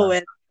this uh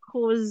poet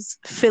whose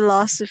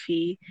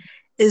philosophy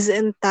is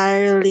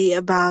entirely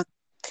about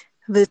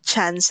the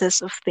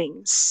chances of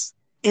things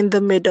in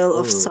the middle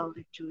of oh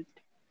solitude.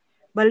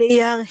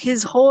 Baliyang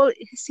his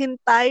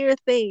entire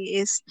thing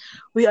is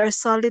we are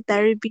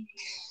solitary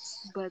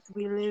beings, but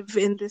we live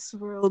in this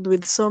world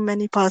with so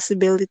many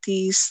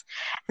possibilities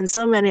and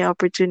so many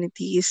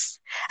opportunities.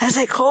 I was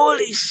like,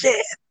 holy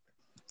shit!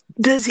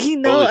 Does he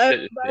know holy I'm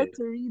shit about indeed.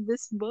 to read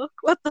this book?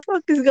 What the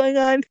fuck is going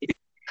on here?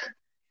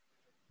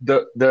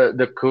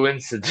 The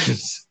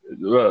coincidence.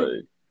 Well,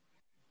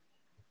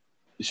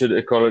 should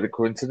I call it a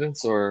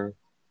coincidence or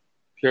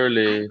I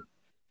purely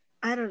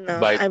I don't know.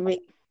 by I mean,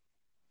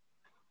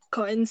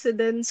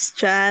 coincidence,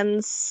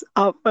 chance,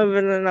 I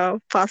don't know,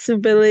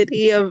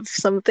 possibility of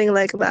something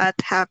like that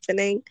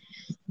happening.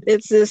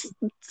 It's just,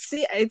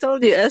 see, I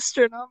told you,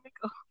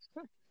 astronomical,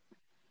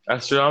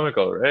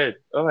 astronomical, right?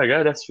 Oh my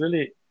God, that's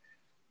really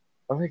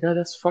oh my God,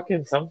 that's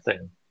fucking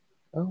something.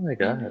 Oh my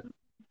God.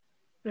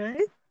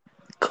 right?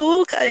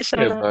 Cool, Thinking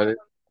Kaishana. about it.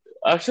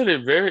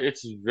 Actually,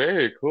 it's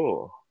very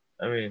cool.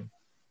 I mean,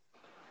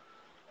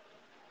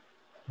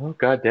 oh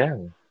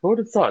goddamn, who would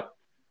have thought?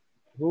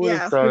 Who would have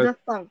Yeah, who'd thought? have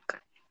thunk?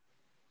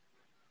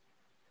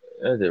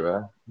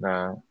 Diba,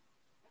 na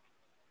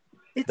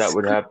that It's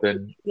would cool.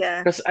 happen?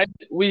 Yeah. Because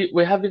we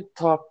haven't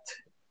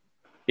talked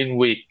in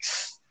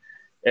weeks,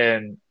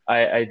 and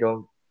I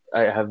don't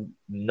I have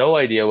no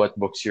idea what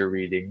books you're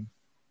reading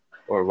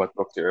or what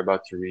books you're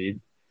about to read,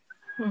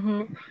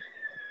 Mm-hmm.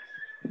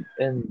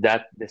 and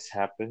that this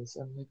happens.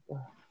 I'm like,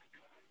 oh,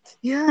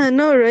 Yeah,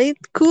 no, right?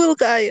 Cool,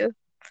 Kaya.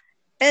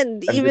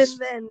 And I'm even just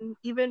then,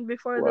 even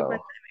before the wow.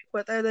 pandemic,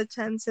 what are the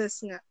chances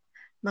nga?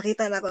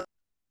 Makita na ko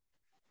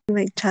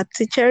nag-chat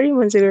si Cherry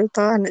man siguro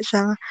to, ano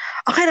siya nga,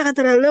 okay na ka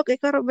tara, look,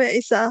 ikaw ra ba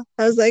isa?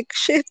 I was like,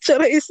 shit,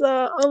 siya ra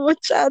isa, I'm gonna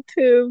chat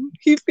him.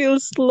 He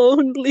feels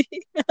lonely.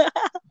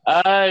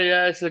 Ah,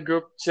 yeah, it's a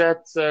group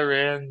chat,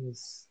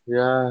 Renz.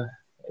 Yeah,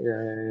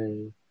 yeah, yeah,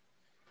 yeah.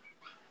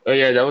 Oh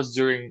yeah, that was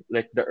during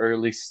like the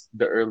early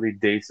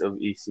days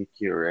of ECQ,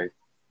 right?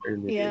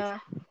 Early days. Yeah,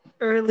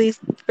 early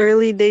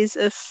early days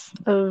of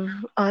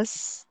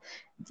us,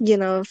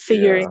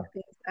 figuring Yeah.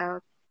 things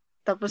out.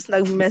 Tapos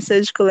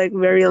nag-message ko like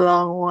very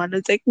long one.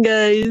 It's like,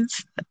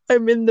 guys,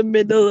 I'm in the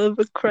middle of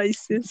a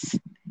crisis.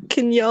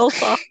 Can y'all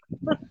talk?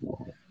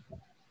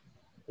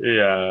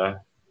 Yeah.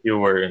 You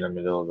were in the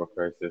middle of a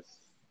crisis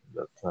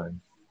that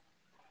time.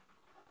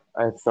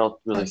 I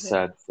felt really Okay.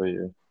 sad for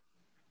you.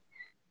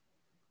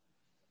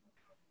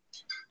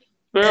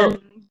 Well,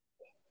 And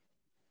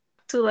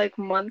to like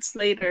months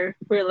later,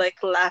 we're like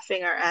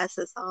laughing our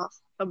asses off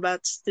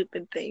about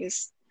stupid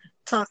things,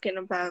 talking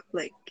about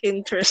like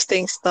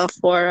interesting stuff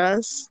for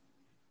us.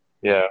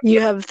 yeah,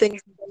 You have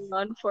things going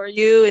on for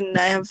you, and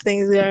I have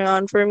things going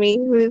on for me.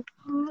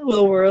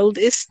 The world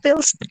is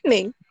still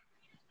spinning.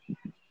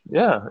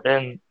 yeah,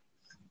 and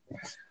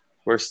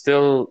we're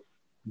still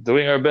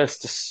doing our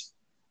best to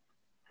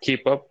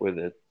keep up with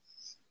it.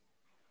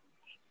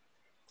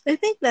 I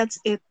think that's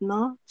it,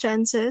 no?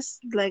 Chances,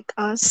 like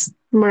us,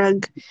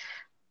 Murag,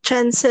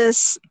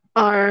 chances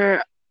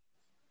are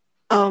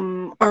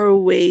our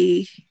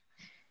way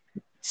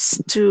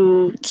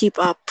to keep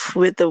up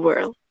with the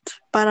world.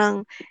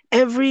 Parang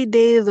every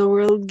day the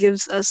world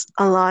gives us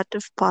a lot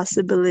of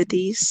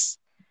possibilities,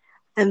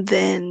 and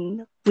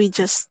then we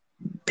just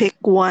pick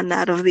one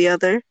out of the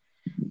other.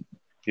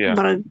 Yeah,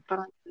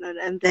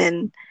 And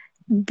then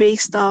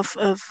based off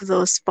of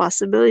those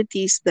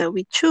possibilities that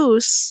we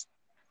choose,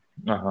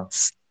 Uh-huh.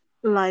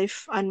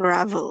 life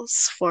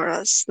unravels for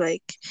us.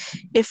 Like,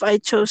 if I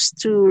chose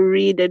to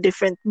read a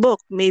different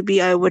book,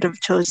 maybe I would have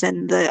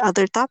chosen the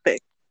other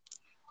topic.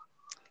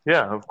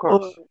 Yeah, of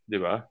Or course.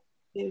 Diba?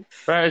 if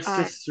But it's I,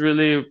 just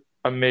really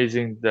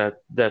amazing that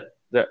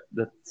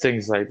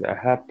things like that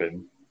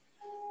happen,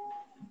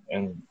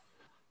 and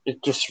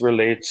it just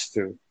relates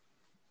to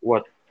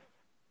what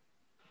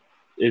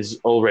is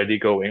already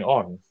going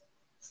on.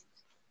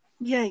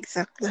 yeah,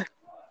 exactly.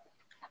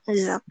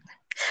 Exactly.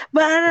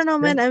 But I don't know,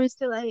 Yeah. man. I'm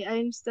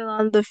still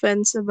on the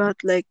fence about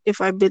like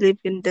if I believe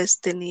in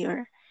destiny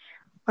or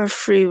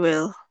free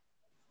will.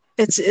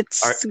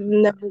 Are It's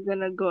never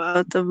gonna go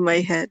out of my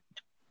head.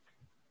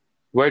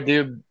 where do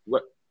you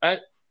what I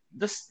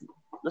just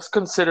let's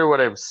consider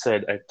what I've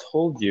said. I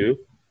told you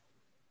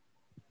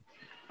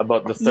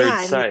about the Yeah, third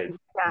I mean, side.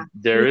 yeah,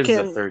 There you is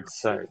a can. third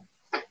side.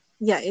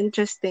 Yeah,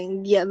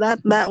 interesting. Yeah,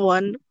 that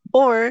one.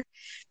 Or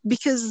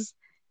because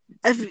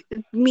I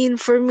mean,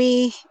 for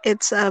me,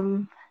 it's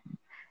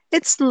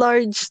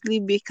largely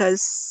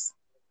because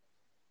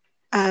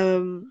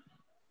um,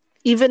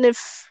 even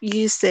if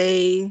you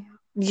say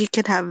you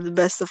can have the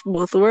best of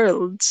both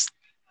worlds,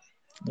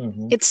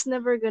 Mm-hmm. it's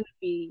never gonna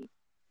be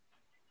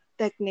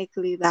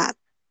technically that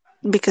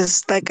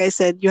because, like I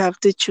said, you have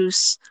to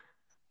choose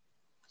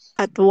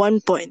at one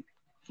point.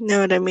 You know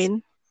what I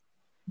mean?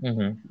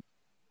 Mm-hmm.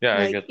 Yeah,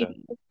 I Like get that.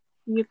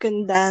 you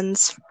can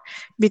dance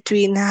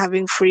between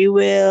having free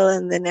will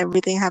and then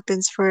everything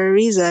happens for a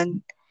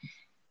reason.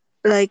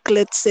 Like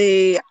let's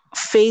say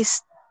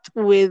faced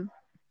with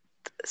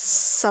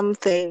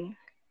something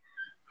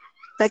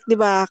like 'di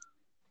ba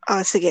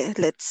sige,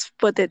 let's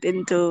put it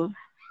into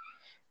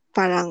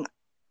parang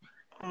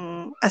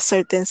a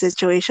certain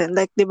situation.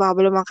 Like 'di ba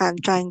I'm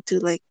trying to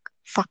like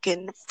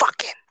fucking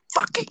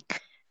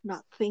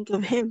not think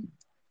of him.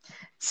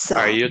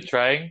 Are So, you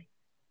trying?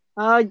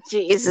 oh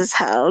Jesus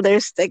hell,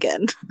 there's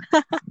again.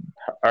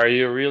 Are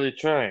you really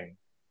trying?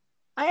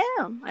 I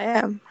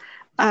am.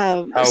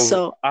 How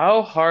So,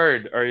 how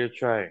hard are you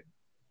trying?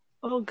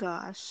 oh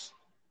gosh.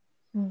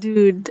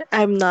 Dude,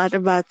 I'm not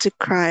about to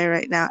cry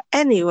right now.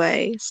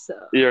 Anyway, so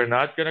You're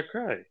not gonna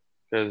cry.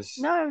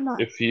 Because no, I'm not.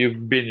 if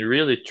you've been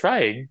really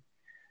trying,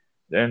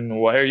 then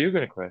why are you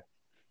gonna cry?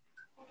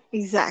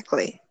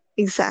 Exactly.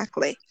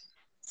 Exactly.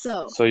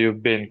 So, So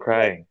you've been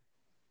like, crying.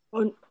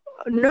 oh,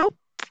 nope,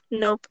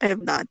 nope,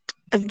 I'm not.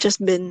 I've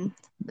just been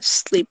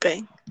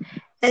sleeping.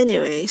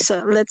 Anyway,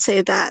 so let's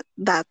say that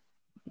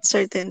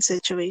certain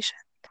situation.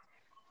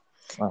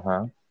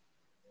 Uh-huh.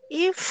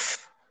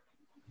 If,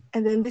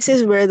 and then this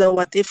is where the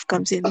what if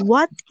comes in.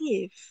 What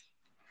if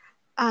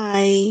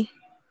I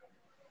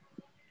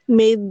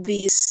made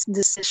this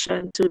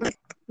decision to like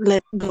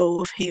let go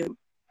of him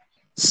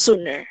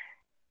sooner?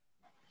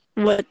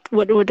 What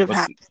would have What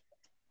happened?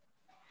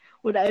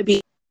 Would I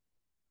be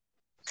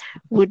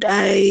would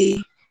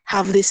I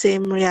have the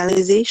same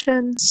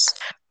realizations?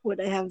 Would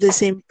I have the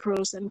same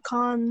pros and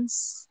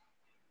cons?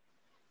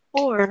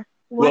 Or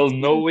what well,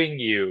 if knowing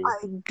you,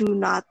 I do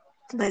not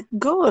let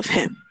go of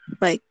him?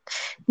 Like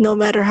no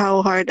matter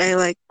how hard I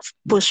like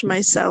push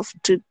myself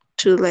to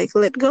like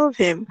let go of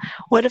him.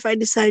 What if I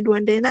decide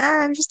one day,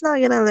 nah, I'm just not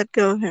gonna let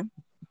go of him.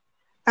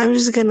 I'm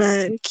just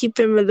gonna keep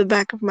him in the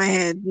back of my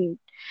head and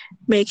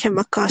make him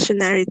a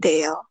cautionary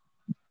tale.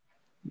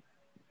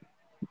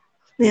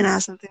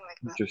 Something like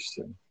that.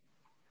 interesting.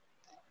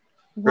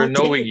 For What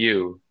knowing if?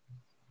 you,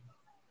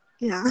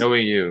 Yeah.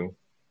 knowing you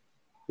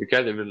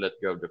can't even let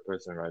go of the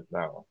person right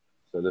now.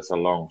 So that's a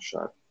long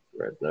shot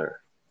right there.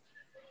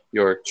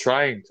 You're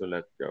trying to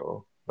let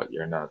go, but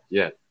you're not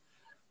yet.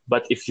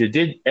 But if you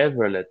did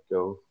ever let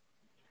go,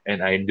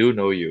 and I do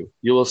know you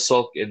will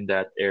sulk in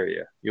that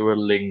area. You will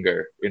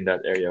linger in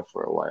that area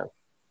for a while.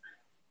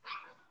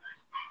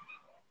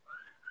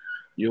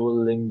 You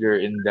will linger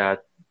in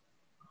that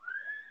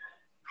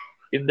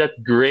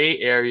gray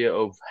area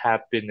of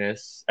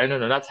happiness. I no,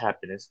 not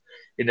happiness.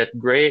 In that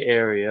gray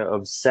area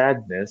of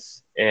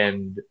sadness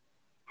and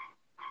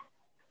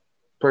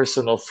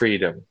personal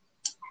freedom.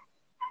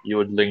 You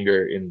would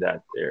linger in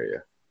that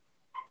area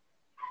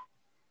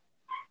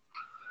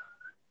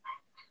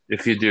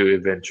if you do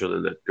eventually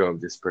let go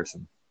of this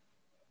person.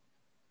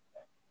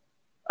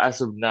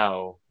 As of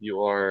now,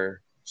 you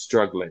are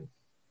struggling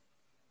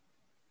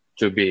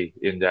to be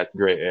in that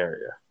gray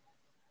area.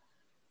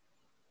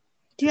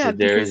 Yeah, Kasi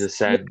there is because a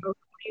sad.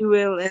 free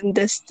will and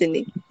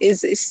destiny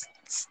is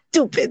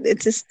stupid.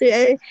 It's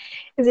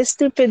a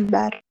stupid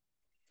battle.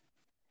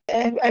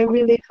 I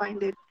really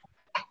find it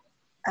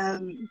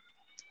um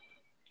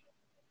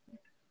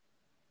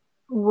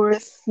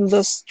worth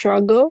the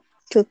struggle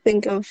to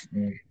think of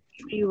Mm,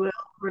 free will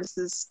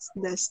versus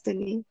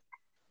destiny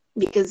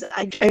because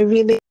I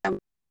really am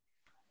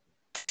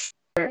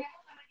for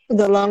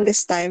the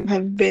longest time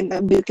have been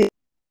a bit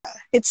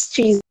it's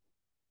cheesy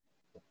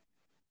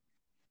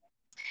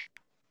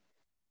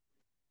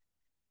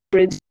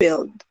bridge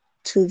build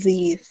to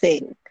the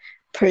thing,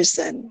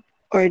 person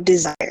or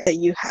desire that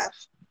you have.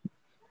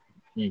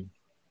 mm.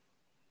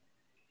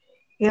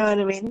 You know what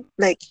I mean?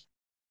 Like,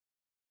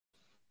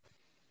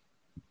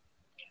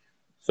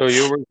 So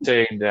you were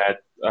saying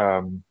that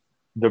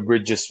the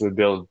bridges we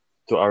build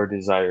to our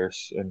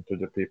desires and to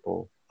the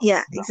people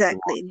yeah, that we want.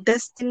 exactly.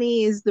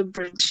 Destiny is the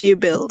bridge you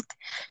build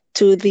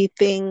to the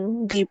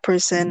thing, the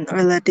person,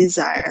 or the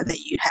desire that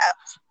you have.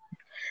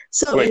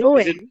 So, Wait, in a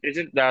is way, it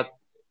isn't that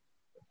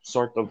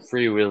sort of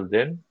free will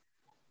then?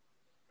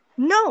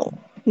 no,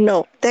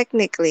 no,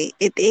 technically,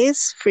 it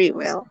is free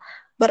will.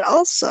 But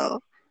also,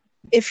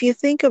 if you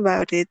think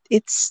about it,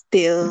 it's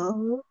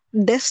still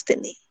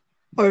destiny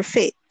or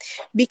fate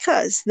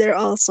because they're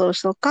all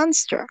social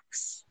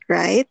constructs,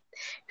 right?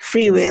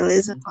 Free will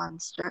is a Hmm.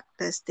 construct,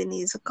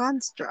 destiny is a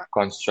construct.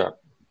 Construct.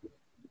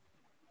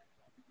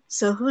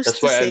 So who's That's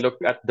to why I say? look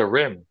at the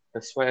rim.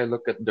 That's why I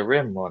look at the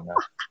rim, Mona.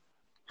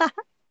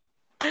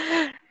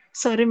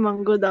 Sorry,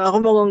 manggod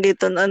ako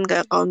magunggitan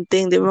ka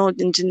accounting, di mo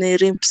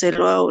engineering,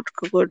 selo out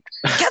ko good.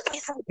 Get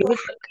myself You don't-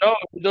 back. No,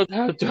 you don't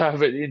have to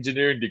have an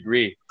engineering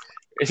degree.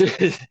 It's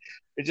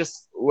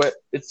just,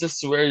 it's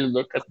just where you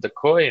look at the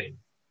coin.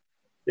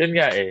 Yun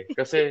nga eh.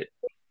 Kasi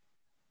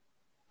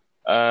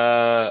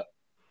uh,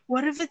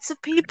 What if it's a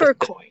paper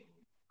coin?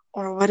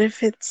 Or what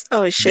if it's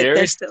oh shit, there is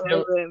there's still a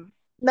still rim.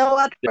 No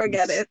what?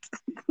 Forget there's it.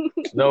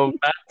 no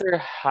matter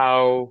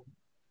how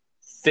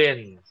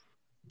thin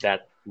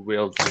that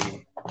will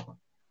be,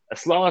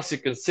 as long as you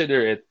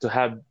consider it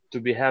to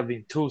be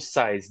having two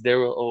sides, there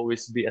will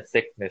always be a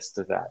thickness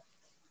to that.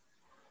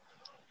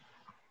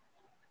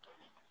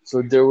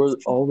 So there will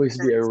See, always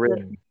be a that's the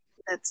rim.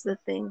 that's the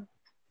thing.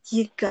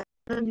 You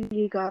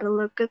gotta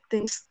look at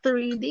things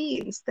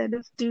 3D instead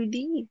of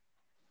 2D.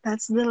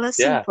 That's the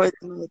lesson Yeah, for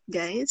tonight,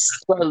 guys.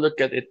 that's why I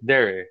look at it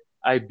there.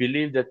 I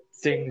believe that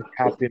things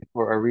happen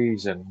for a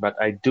reason, but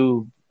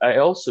I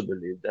also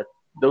believe that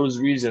those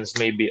reasons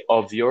may be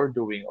of your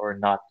doing or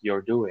not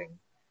your doing.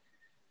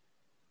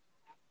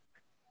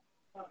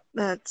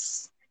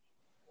 That's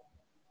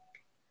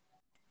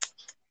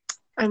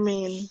I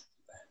mean,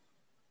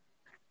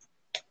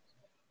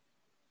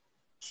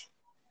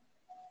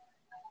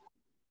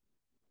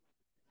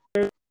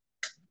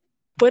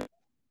 put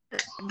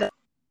that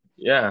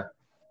Yeah,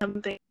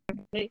 something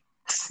right?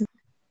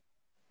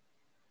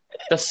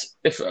 that's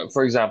if,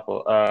 for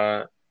example,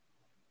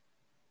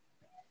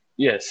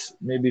 yes,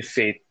 maybe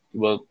fate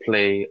will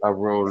play a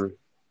role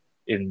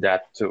in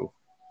that too,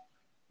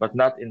 but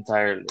not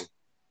entirely.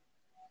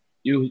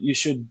 You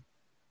should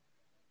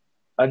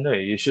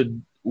you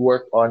should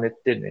work on it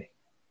din eh.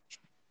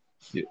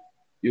 You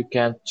you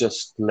can't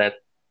just let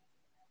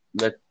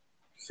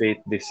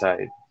fate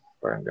decide.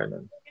 Parang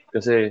ganun.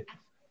 Kasi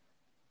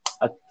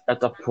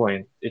at a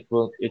point it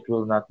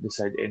will not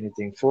decide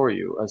anything for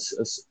you. As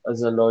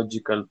a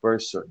logical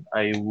person,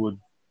 I would,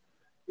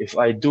 if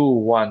I do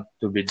want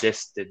to be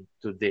destined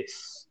to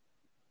this,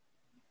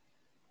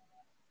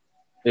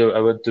 I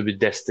want to be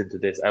destined to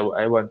this. I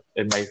want,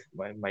 and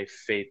my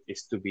fate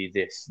is to be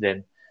this.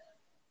 Then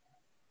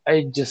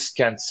I just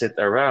can't sit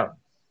around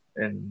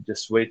and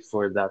just wait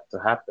for that to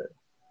happen,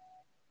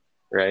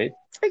 right?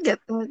 I get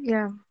that,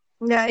 yeah.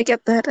 Yeah, I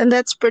get that. And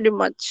that's pretty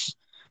much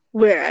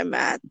where I'm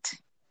at.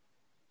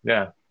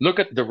 Yeah. Look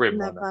at the rim,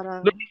 Na Mona.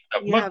 parang Look at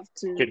the you mud. have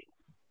to Kidding.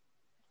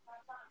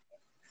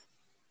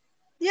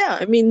 yeah,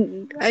 I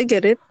mean, I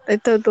get it. I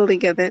totally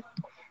get it.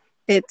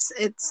 It's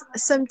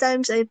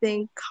sometimes I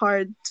think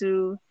hard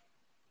to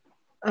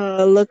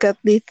look at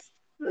the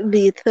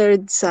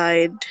third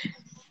side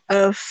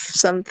of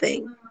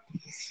something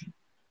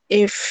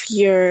if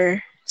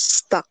you're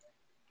stuck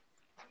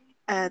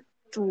at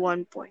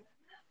one point.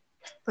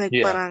 Like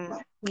Yeah.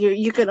 parang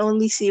you can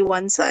only see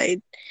one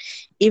side,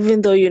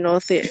 even though you know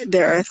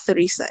there are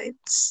three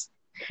sides.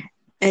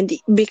 And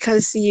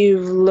because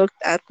you've looked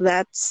at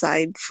that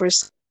side for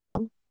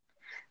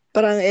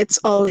parang it's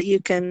all you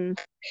can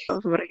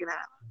of I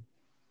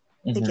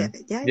Hmm. get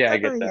it. Yeah, I Yeah, I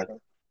get totally get that.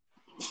 it.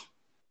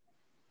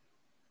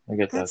 I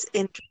get that. That's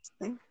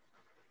interesting.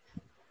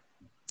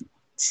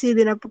 Si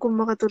di na po kung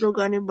makatulog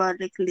ani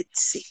balik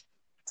litsi.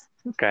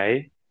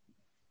 Okay.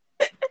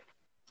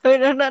 Ay,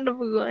 na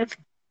po ko.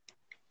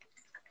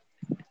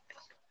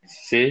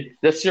 See,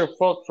 that's your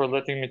fault for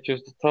letting me choose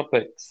the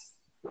topics.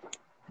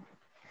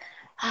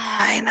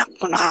 Ay,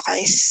 naku,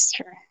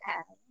 nakaka-stress.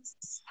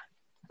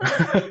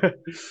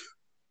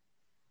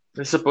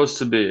 It's supposed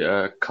to be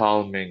a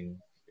calming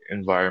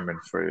environment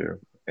for you,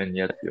 and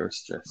yet you're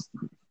stressed.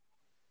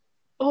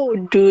 Oh,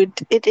 dude,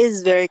 it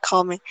is very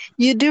calming.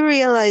 You do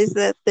realize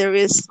that there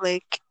is,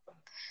 like,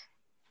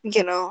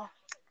 you know,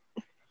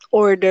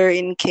 order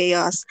in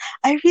chaos.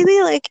 I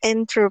really like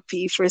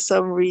entropy for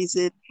some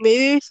reason.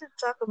 Maybe we should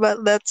talk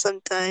about that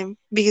sometime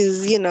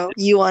because,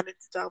 you wanted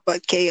to talk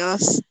about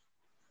chaos.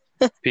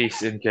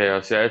 Peace in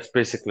chaos. Yeah, it's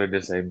basically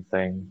the same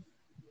thing.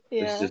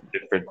 It's Yeah. just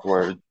different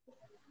words.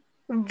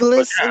 But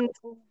Bliss yeah, and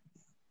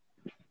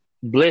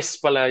bliss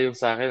pala yung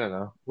sa akin,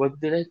 ano? What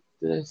did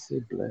I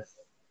say bliss?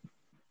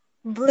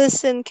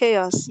 bliss and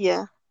chaos.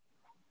 Yeah,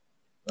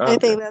 I Okay.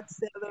 think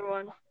that's the other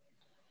one.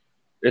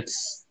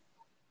 It's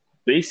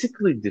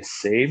basically the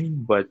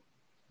same but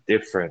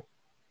different.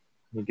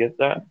 You get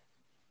that?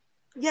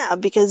 Yeah,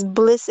 because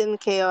bliss in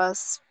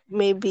chaos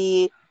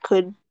maybe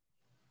could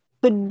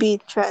be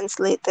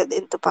translated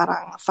into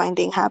parang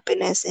finding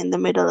happiness in the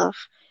middle of,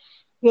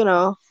 you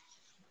know,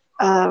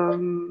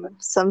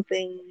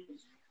 something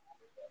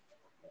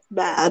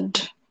bad,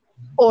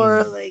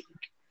 or Mm. like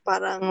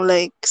parang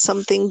like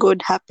something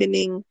good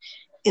happening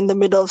in the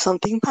middle of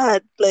something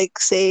bad, like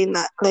say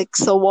not like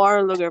sa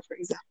war lugar, for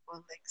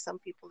example, like some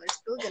people are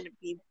still gonna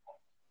be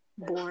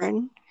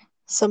born,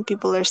 some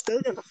people are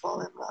still gonna fall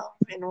in love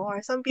in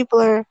war, some people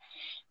are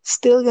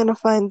still gonna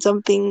find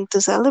something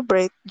to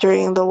celebrate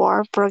during the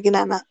war, pero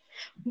ginana.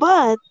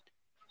 But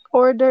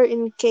order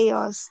in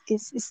chaos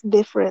is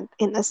different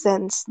in a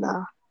sense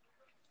na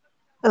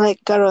like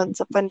karon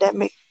sa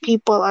pandemic,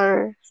 people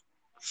are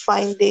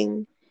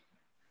finding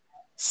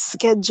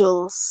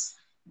schedules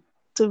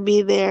to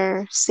be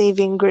their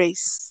saving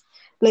grace.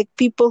 Like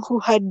people who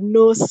had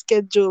no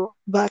schedule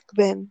back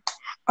then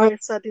are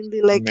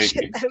suddenly like,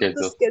 shit, Making I have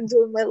to schedule.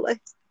 schedule my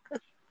life.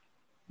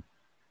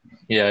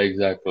 Yeah,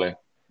 exactly.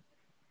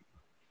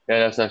 Yeah,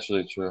 that's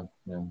actually true.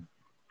 Yeah.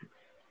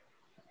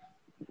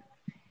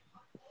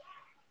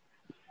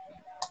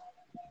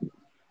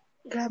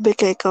 Grabe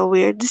kay ka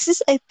weird. This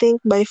is, I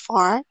think, by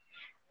far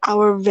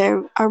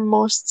our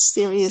most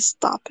serious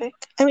topic.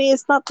 I mean,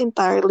 it's not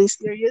entirely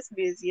serious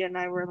because you and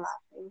I were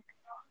laughing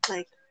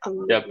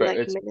Yeah, but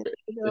like minutes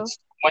ago, it's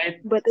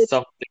quite but it's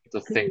something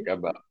to think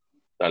about.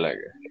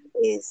 Talaga.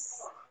 is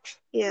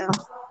yeah.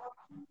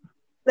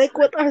 Like,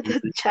 what are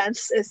the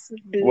chances,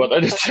 What dude?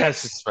 are the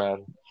chances,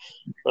 man?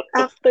 What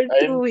the? After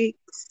two I'm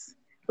weeks,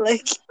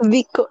 like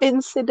the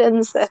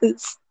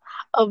coincidences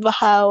of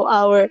how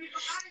our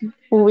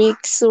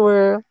weeks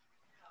were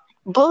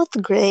both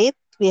great.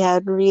 We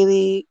had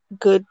really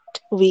good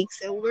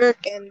weeks at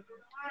work and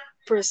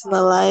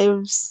personal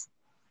lives,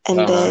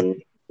 and uh-huh.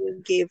 then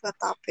you gave a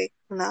topic.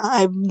 Now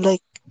I'm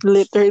like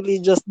literally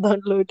just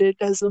downloaded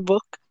as a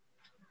book.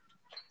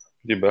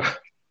 Diba?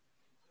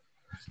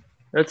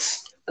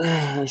 That's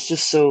it's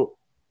just so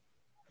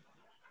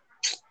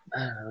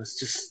it's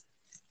just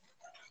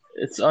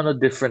it's on a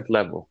different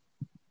level.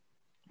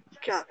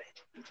 Grab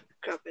it,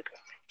 grab it, grab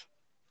it.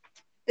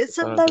 It's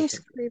It's on a sometimes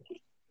different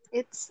creepy.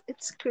 It's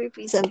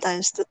creepy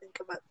sometimes to think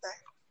about that.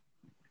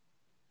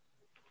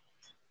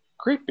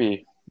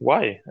 creepy.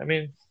 Why? I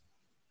mean,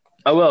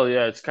 oh well,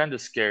 yeah, it's kind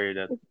of scary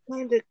that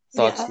Kind of,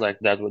 thoughts yeah. like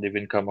that would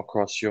even come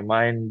across your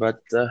mind, but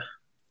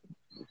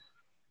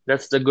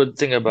that's the good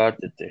thing about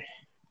it. Eh?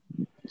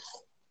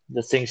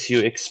 The things you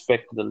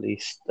expect the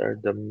least are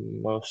the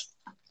most,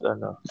 I don't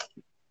know,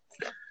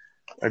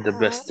 are the Yeah,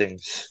 best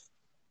things.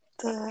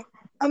 the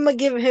I'm gonna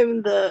give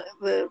him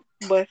the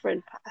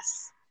boyfriend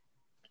pass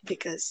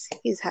because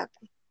he's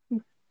happy.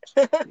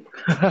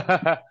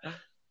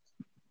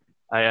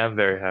 I am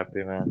very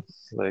happy, man.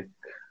 Like,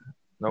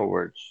 no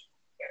words.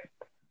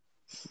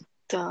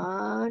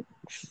 Dog.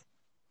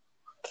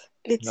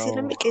 Let's see.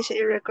 Let me No. catch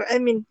it record. I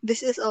mean,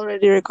 this is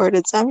already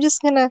recorded, so I'm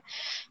just gonna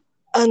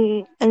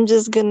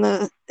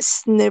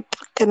snip.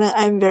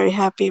 I'm very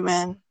happy,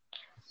 man.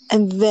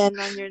 And then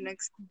on your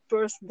next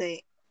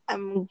birthday,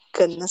 I'm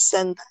gonna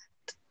send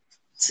that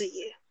to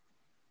you.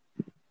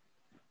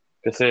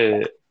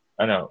 Kasi,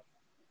 ano,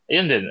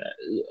 yun din,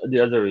 the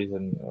other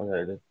reason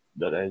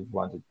that I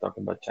wanted to talk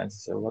about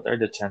chances are what are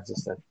the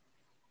chances that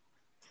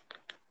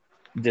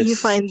You this,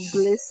 find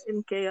bliss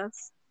in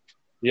chaos.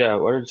 yeah,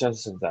 what are the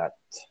chances of that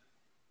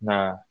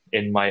na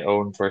in my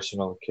own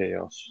personal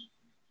chaos,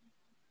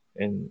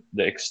 in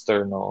the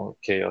external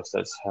chaos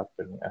that's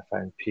happening, I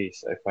find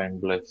peace, I find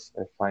bliss,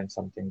 I find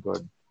something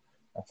good,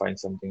 I find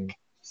something to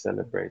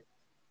celebrate,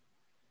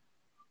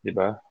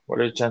 diba? What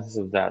are the chances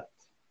of that?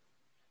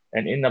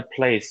 And in a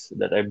place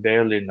that I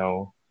barely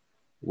know,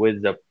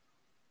 with the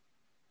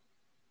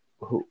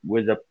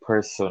with a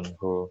person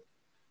who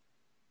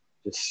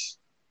just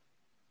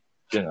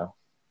you know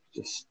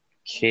just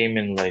came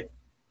in like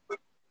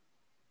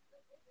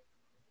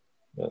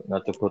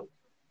not to put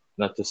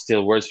not to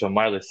steal words from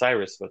Miley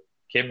Cyrus, but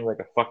came in like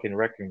a fucking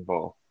wrecking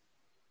ball.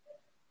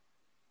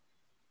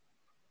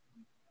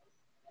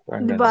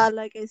 Parang Diba, ganon.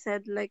 like I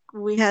said, like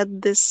we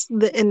had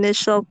the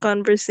initial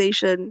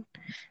conversation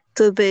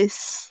to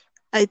this.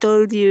 I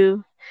told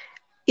you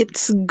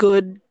it's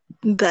good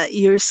that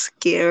you're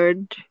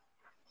scared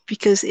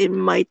because it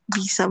might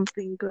be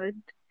something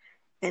good,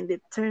 and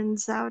it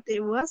turns out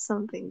it was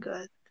something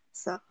good.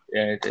 So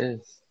Yeah, it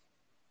is.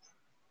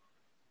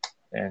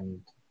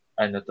 And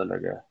ano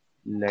talaga,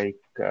 like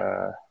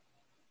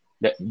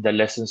the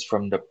lessons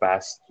from the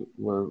past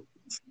were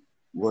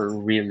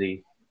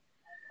really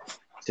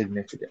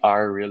significant,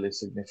 are really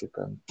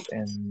significant,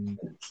 and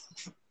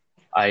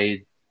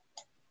I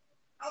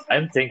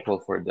I'm thankful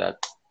for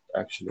that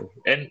actually.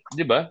 And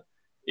diba,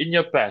 in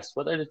your past,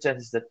 what are the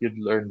chances that you'd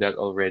learn that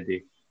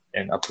already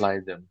and apply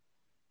them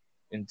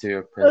into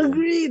your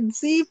present? agreed.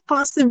 See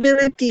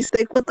possibilities.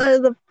 Like what are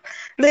the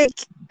like?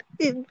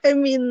 I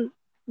mean.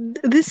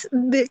 this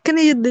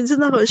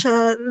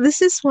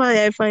is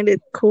why I find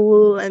it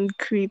cool and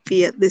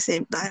creepy at the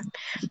same time,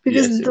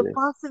 because Yes, it the is.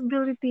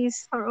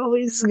 possibilities are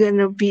always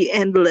gonna be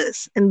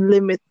endless and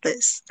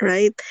limitless,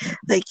 right?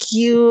 Like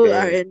you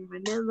are Okay. in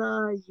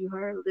Manila, you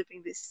are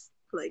living this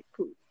like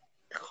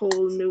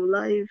whole new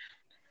life,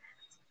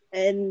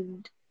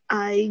 and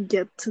I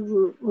get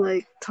to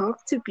like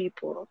talk to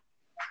people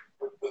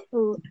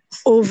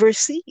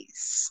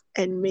overseas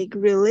and make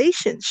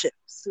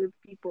relationships with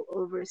people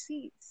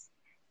overseas.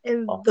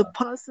 And the Uh-huh.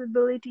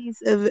 possibilities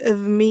of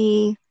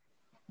me,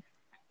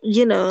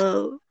 you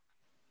know,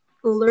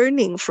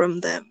 learning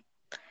from them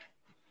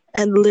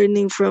and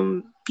learning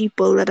from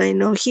people that I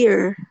know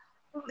here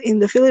in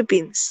the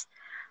Philippines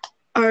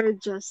are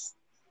just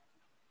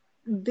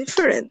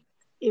different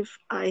if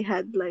I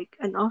had like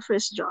an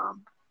office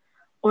job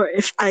or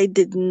if I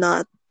did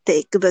not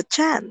take the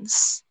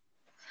chance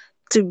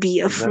to be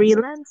a Exactly.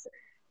 freelancer.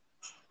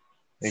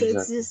 So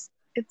it's Exactly. just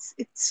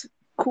it's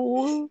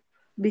cool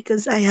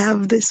because I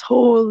have this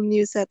whole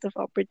new set of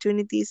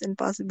opportunities and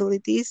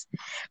possibilities,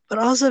 but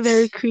also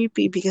very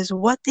creepy because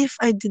what if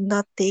I did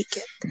not take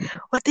it?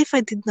 What if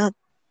I did not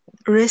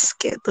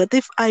risk it? What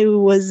if I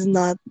was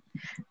not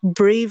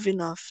brave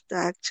enough to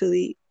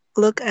actually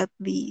look at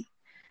the,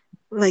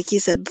 like you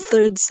said,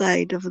 third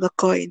side of the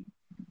coin?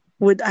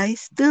 Would I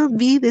still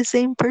be the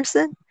same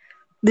person?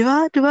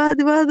 Diba? Diba?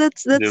 Diba?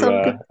 That's something.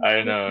 Diba?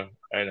 I know.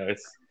 I know.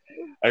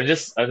 I'm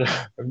just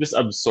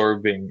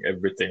absorbing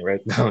everything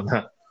right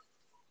now.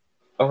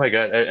 Oh my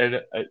God.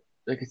 I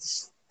like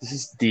this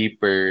is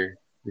deeper.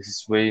 This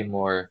is way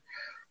more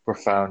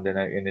profound than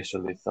I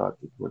initially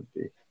thought it would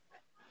be.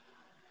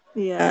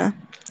 Yeah.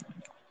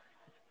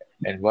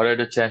 And what are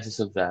the chances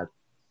of that?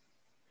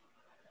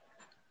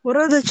 What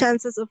are the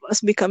chances of us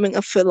becoming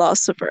a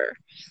philosopher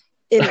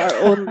in our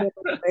own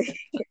little way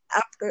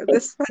after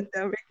this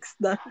pandemic's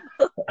done?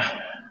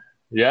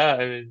 Yeah,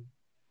 I mean,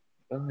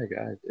 oh my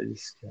God, I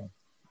just can't.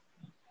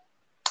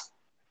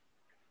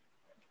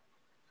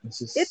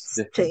 This is It's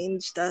different.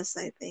 changed us,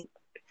 I think,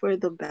 for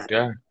the better.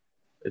 Yeah,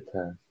 it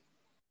has.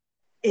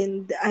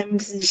 And I'm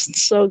just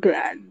so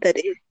glad that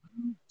it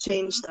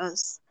changed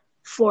us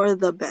for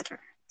the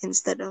better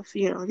instead of,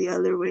 the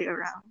other way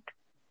around.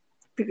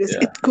 Because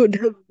Yeah, it could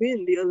have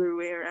been the other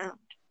way around.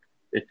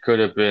 it could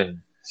have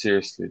been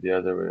seriously the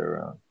other way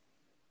around,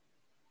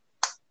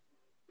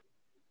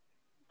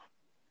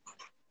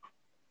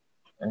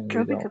 and we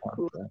Grabe don't ka want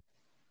cool. that.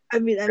 I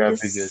mean, I'm Gotta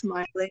just be good.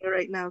 smiling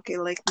right now. Okay,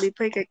 like,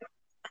 lipay kay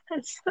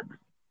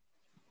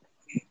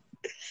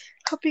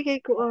happy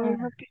kay ko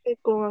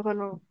nga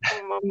kanang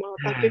mga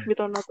topic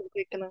bitaw natin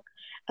kay kanang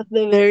at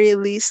the very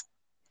least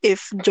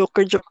if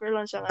joker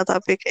lang siya nga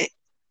topic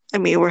I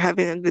mean we're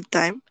having a good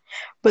time,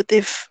 but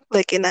if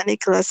like in any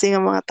klase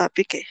nga mga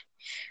topic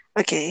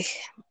okay,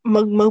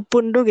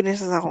 magpundo gini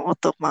sa akong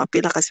utok mga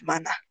pila ka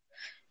semana,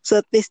 so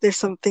at least there's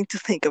something to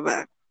think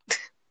about.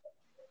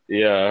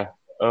 Yeah.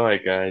 Oh my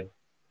God.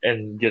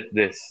 And get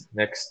this,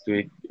 next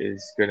week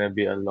is gonna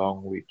be a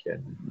long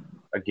weekend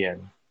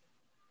again.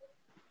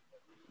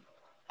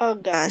 Oh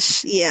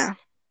gosh, yeah.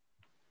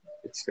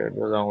 It's gonna be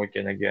a long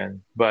weekend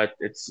again, but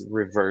it's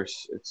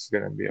reverse. It's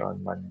gonna be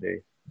on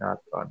Monday,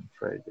 not on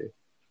Friday.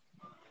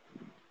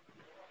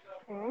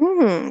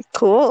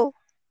 Cool.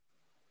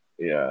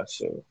 Yeah,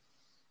 so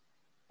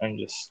I'm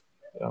just,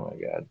 oh my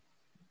God.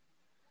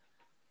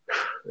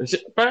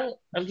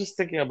 I'm just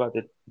thinking about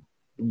it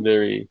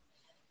very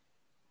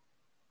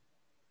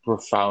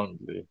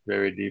profoundly,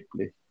 very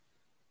deeply.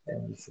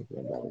 I'm just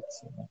thinking about it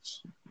so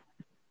much.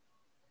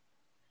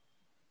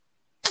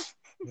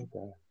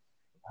 Okay.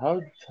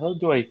 How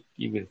do I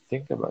even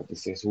think about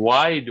these things?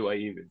 Why do I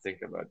even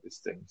think about these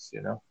things?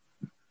 You know,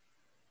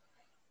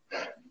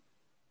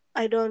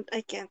 I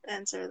can't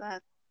answer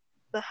that,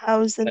 the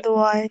hows and the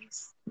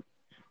whys,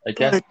 I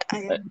can't. but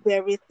I I, am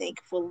very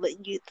thankful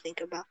that you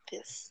think about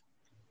this.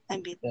 I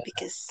mean, yeah,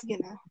 because,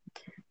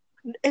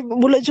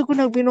 wala dyan ko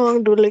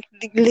nagbinuang do. Like,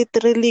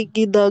 literally,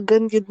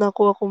 gidagan, gid na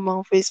ko akong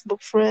mga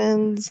Facebook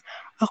friends,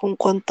 akong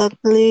contact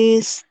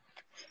list.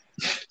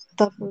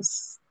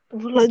 Tapos,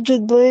 wala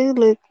dyan ba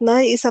like,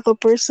 isa ka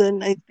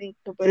person, I think,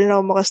 na pwede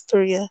na ako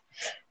makastorya.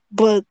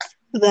 But,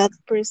 that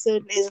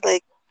person is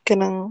like,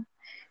 kanang,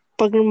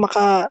 pag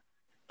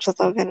sa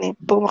tawagan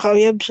pag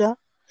makauyab siya,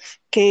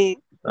 kay,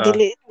 uh,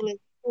 dili,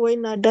 like, why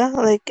nada?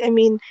 Like, I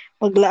mean,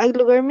 maglaag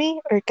lugar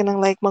mi, or kanang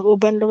like,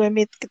 mag-uban lugar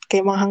mi,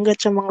 kay mga hanggat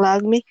siya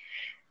manglaag mi.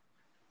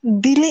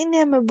 Dili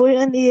niya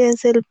mabuyan iyang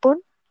cellphone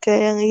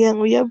kaya ang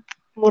iyang uyab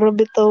mura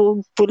bitaw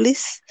og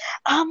pulis.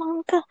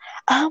 Aman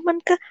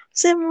ka,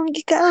 sa mong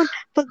gikaon.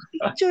 Pag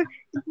picture,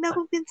 na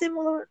ko pinsa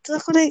mo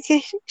sa ko like,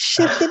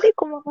 shit, dili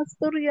ko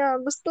makastorya.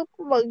 Gusto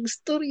ko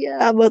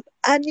magstorya about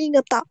ani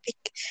nga topic.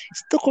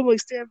 Gusto ko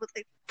magstorya about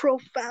like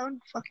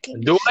profound fucking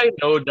do shit. I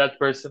know that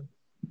person?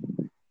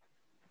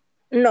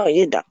 No,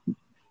 you don't.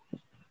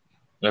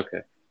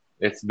 Okay,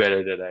 it's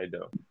better that I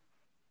don't.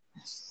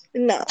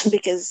 No,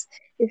 because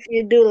if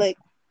you do like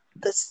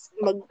this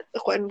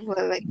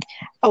like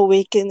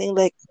awakening,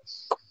 like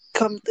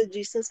come to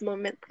Jesus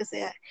moment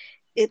kasi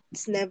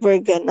it's never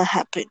gonna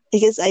happen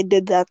because I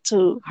did that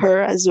to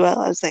her as well.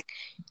 I was like,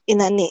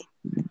 inani,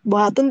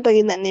 buhaton pag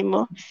inani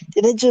mo,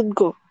 tinadjud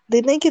ko.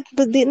 Di na gid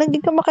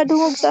ka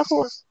makadungog sa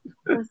ako.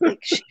 I was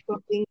like, she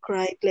fucking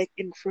cried like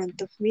in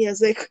front of me. I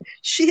was like,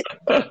 shit,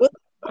 what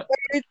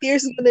are your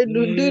tears gonna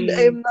do, dude?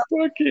 I am not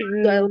Fucking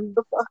a child. hell. What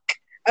the fuck?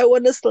 I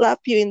wanna slap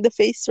you in the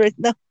face right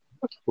now.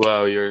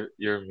 Wow, you're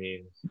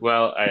mean.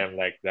 Well, I am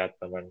like that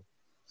naman.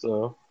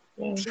 So,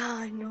 yeah. Yeah,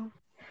 I know.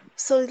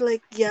 So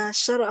like, yeah,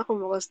 shara ako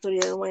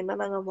makastorya may na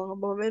nga mga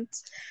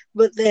moments.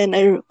 But then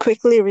I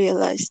quickly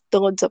realized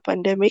tungod sa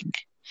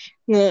pandemic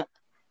nga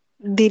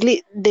dili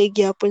day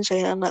gyapon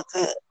siya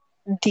naka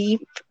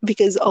deep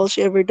because all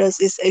she ever does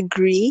is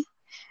agree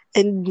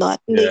and not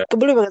Yeah. like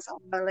kabalo ba sa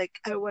like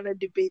I wanna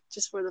debate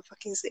just for the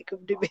fucking sake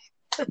of debate.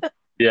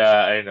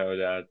 Yeah, I know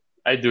that.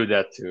 I do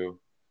that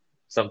too.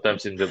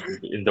 Sometimes in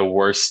the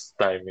worst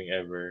timing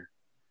ever.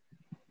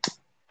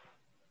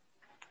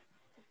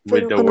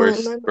 With Pero the kanang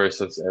worst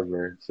persons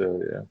ever.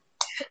 So yeah.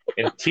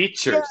 And yeah,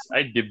 teachers.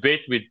 I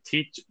debate with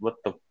what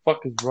the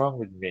fuck is wrong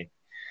with me?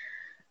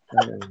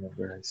 I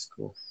remember high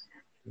school.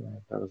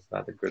 Yeah, that was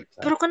not a good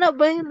time. pero kana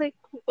ba yun like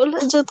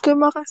wala jud ko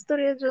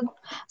makastorya jud.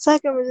 Sa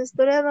akin mo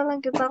istorya na lang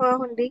kita ko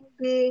akong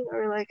dingding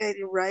or like I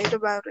write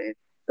about it.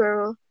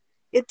 Pero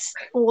it's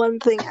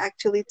one thing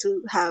actually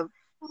to have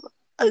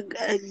a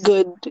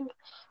good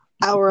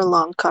hour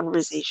long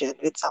conversation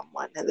with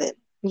someone and then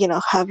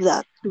have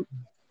that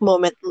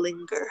moment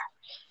linger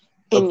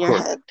in Of your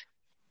course, head.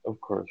 of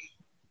course.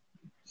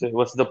 So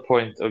what's the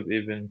point of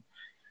even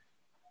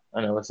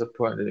I know what's the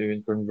point of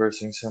even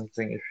conversing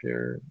something if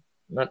you're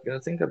not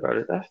gonna think about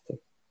it after?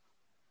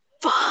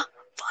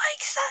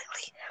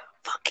 Exactly.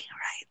 Fucking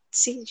right.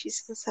 See,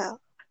 Jesus,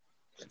 how?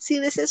 See,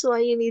 this is why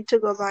you need to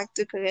go back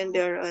to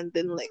Cagandero and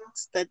then like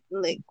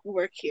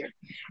work here.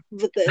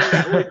 But then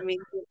that would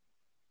mean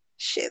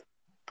shit.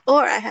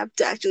 Or I have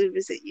to actually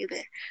visit you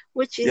there,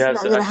 which You is have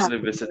not to gonna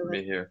actually happen visit for me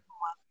like here.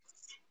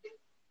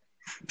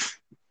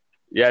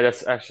 Yeah,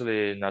 that's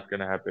actually not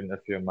gonna happen in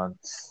a few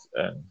months.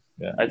 And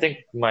yeah, I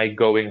think my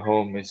going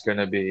home is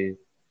gonna be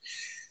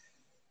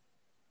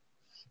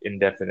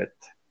indefinite.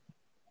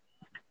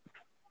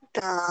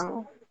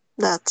 dang.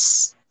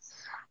 That's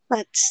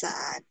that's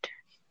sad.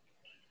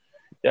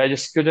 Yeah, I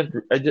just couldn't.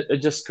 I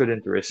just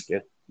couldn't risk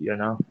it. You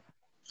know.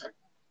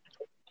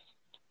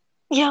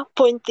 Yeah,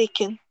 point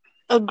taken.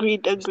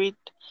 Agreed, agreed.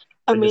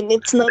 I I just. mean,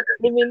 it's not,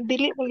 I mean,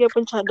 dili mo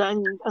gyapon siya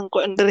daan ang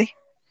kuan dere.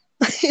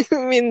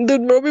 I mean,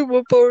 dude, marami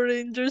mo Power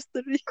Rangers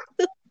dere.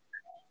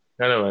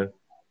 Ano man.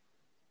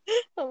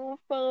 Ang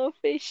pang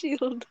face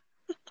shield.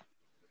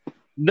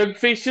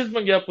 Nag-face shield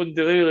magyapon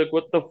dili. Like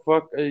what the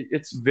fuck?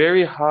 It's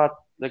very hot.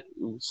 Like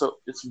so,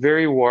 it's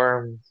very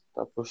warm.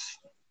 Tapos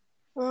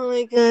Oh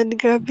my God,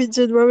 grabe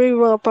dyan. Marami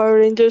mga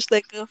Power Rangers.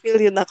 Like, feel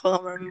yun ako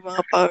nga marami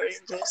mga Power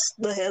Rangers.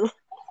 The hell?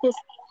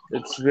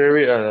 it's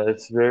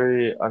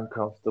very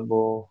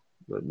uncomfortable.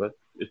 But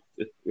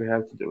we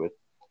have to do it.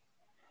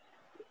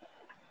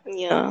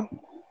 Yeah.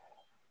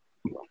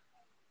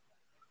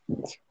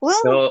 Well,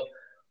 So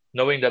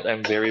knowing that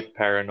I'm very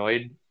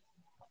paranoid,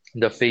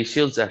 the face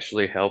shields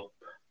actually help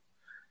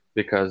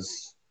because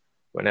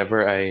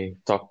whenever I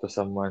talk to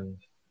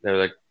someone, they're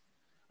like,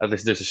 at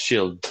least there's a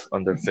shield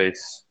on their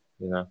face,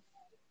 you know.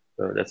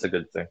 So that's a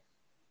good thing.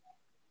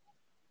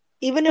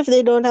 even if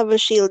they don't have a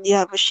shield, you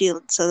have a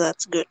shield. So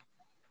that's good.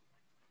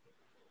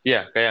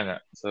 Yeah, kaya nga.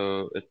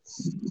 So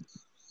it's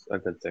a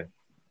good thing.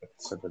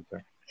 It's a good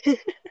thing.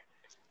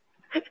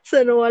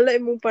 So nawala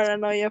imong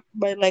paranoia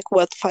by like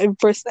what, 5%?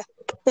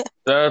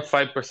 The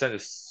 5%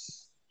 is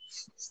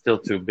still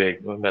too big.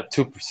 Well, not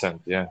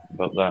 2%. Yeah,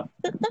 about that.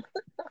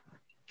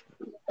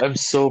 I'm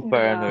so Grabe.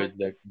 paranoid.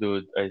 Like,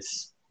 dude,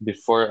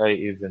 before I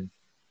even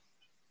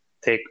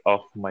take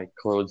off my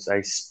clothes,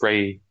 I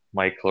spray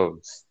my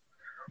clothes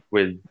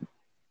with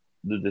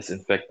the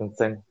disinfectant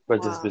thing.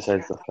 But just Wow,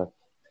 besides the grabe. fact,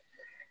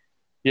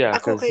 yeah,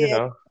 Ako because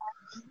kaya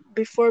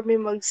before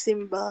me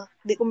magsimba,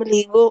 di ko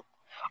maligo.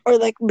 Or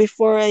like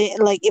before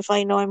like if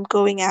I know I'm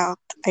going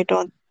out, I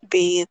don't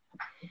bathe.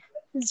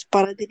 It's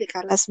para dili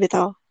kalas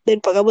bitaw.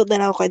 Then pag abot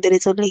na ako kay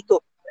diretso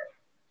ligo.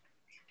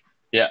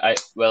 yeah,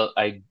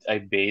 I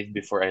bathe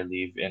before I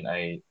leave and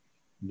I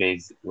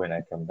bathe when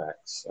I come back.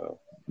 So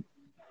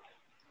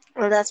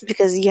Well, that's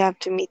because you have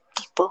to meet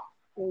people.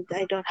 And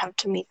I don't have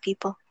to meet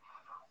people.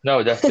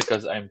 no, that's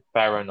because I'm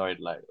paranoid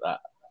like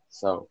that.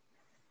 So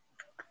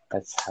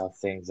that's how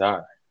things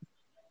are.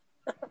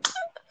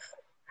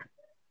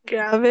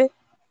 Grabe.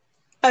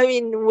 I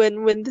mean,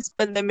 when this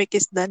pandemic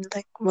is done,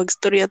 like,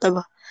 magstorya ta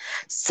ba?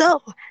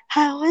 So,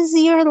 how has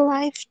your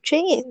life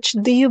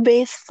changed? Do you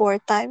bathe 4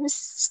 times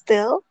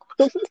still?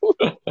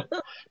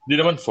 Di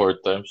naman 4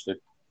 times, like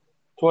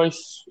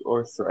twice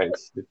or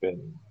thrice,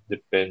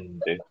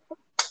 depende.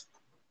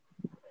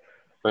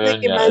 Pero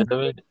Like, yun nga, imagine I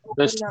mean,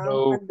 open na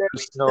ang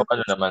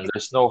pandemic tapos,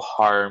 there's no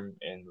harm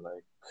in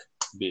like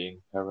being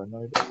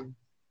paranoid.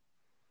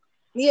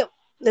 yep,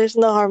 there's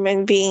no harm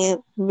in being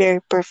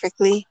very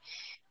perfectly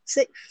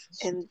safe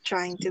and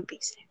trying to be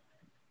safe.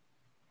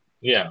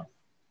 Yeah.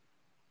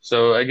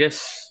 So I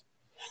guess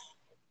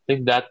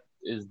think that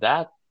is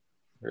that,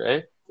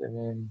 right? I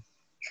mean,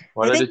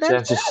 what I are the think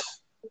that's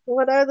chances? it.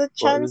 What are the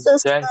What are the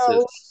chances now?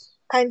 chances?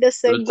 Kind of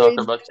We'll talk segued.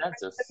 about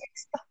chances.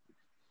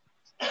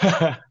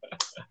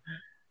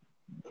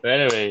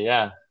 Anyway,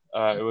 yeah,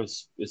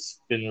 it's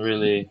been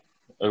really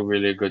a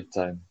really good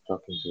time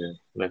talking to you.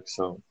 Like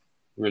so,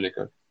 really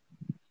good.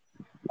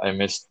 I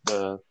missed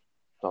the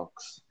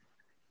talks,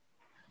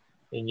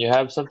 and you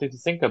have something to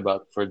think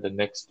about for the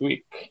next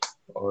week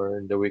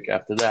or the week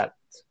after that,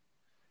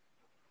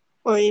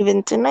 Or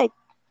even tonight.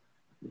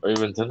 or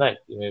even tonight.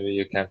 Maybe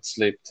you can't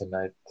sleep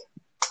tonight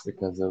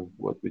because of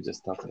what we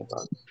just talked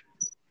about.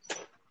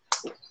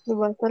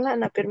 Diba? Wala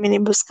na. Pero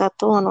minibus ka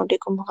to. Ano, di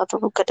ko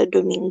makatulog kada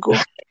Domingo.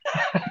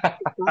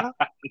 Diba?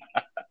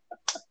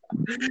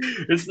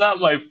 It's not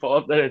my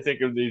fault that I think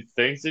of these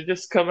things. They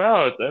just come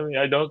out. I mean,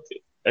 I don't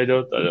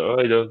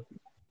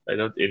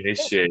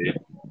initiate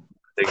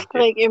thinking.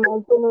 Like,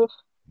 imagine if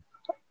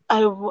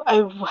I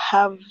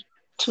have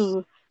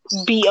to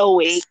be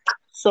awake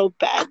so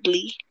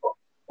badly.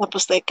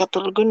 Tapos like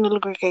katulog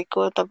kay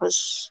ko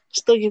tapos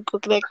gusto yun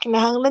ko like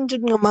kinahanglan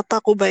jud nga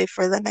mata ko by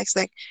for the next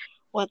like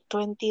what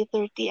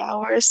 20-30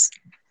 hours.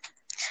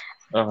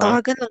 Uh huh.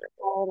 Tawagan lang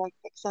ako like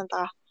text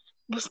ta.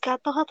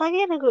 Buskato ka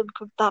tagay na good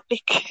kog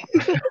topic.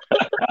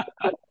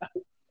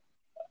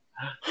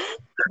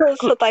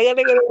 So tayo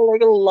na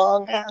like a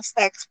long ass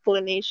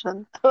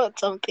explanation about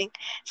something.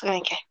 So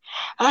I'm like,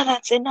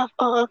 that's enough.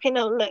 Oh, okay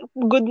now like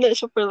good na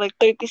siya for like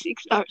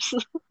 36 hours.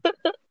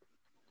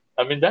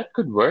 I mean, that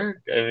could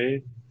work. I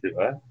mean,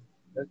 diba?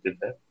 That did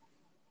that.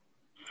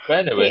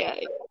 But anyway, Yeah.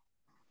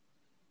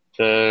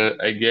 so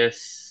I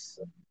guess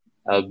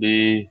I'll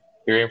be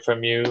hearing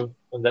from you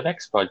on the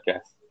next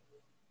podcast.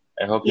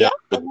 I hope you Yeah,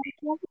 have a I good week.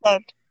 love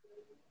that.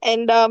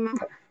 And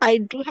I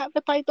do have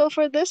a title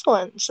for this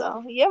one.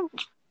 So yep.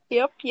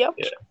 Yeah.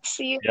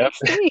 See you Yep.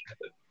 next week.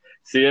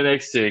 See you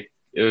next week.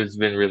 It's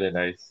been really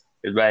nice.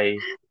 Goodbye.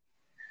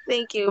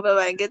 Thank you. Bye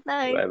bye. Good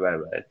night. Bye bye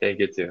bye. Thank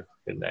you too.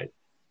 Good night.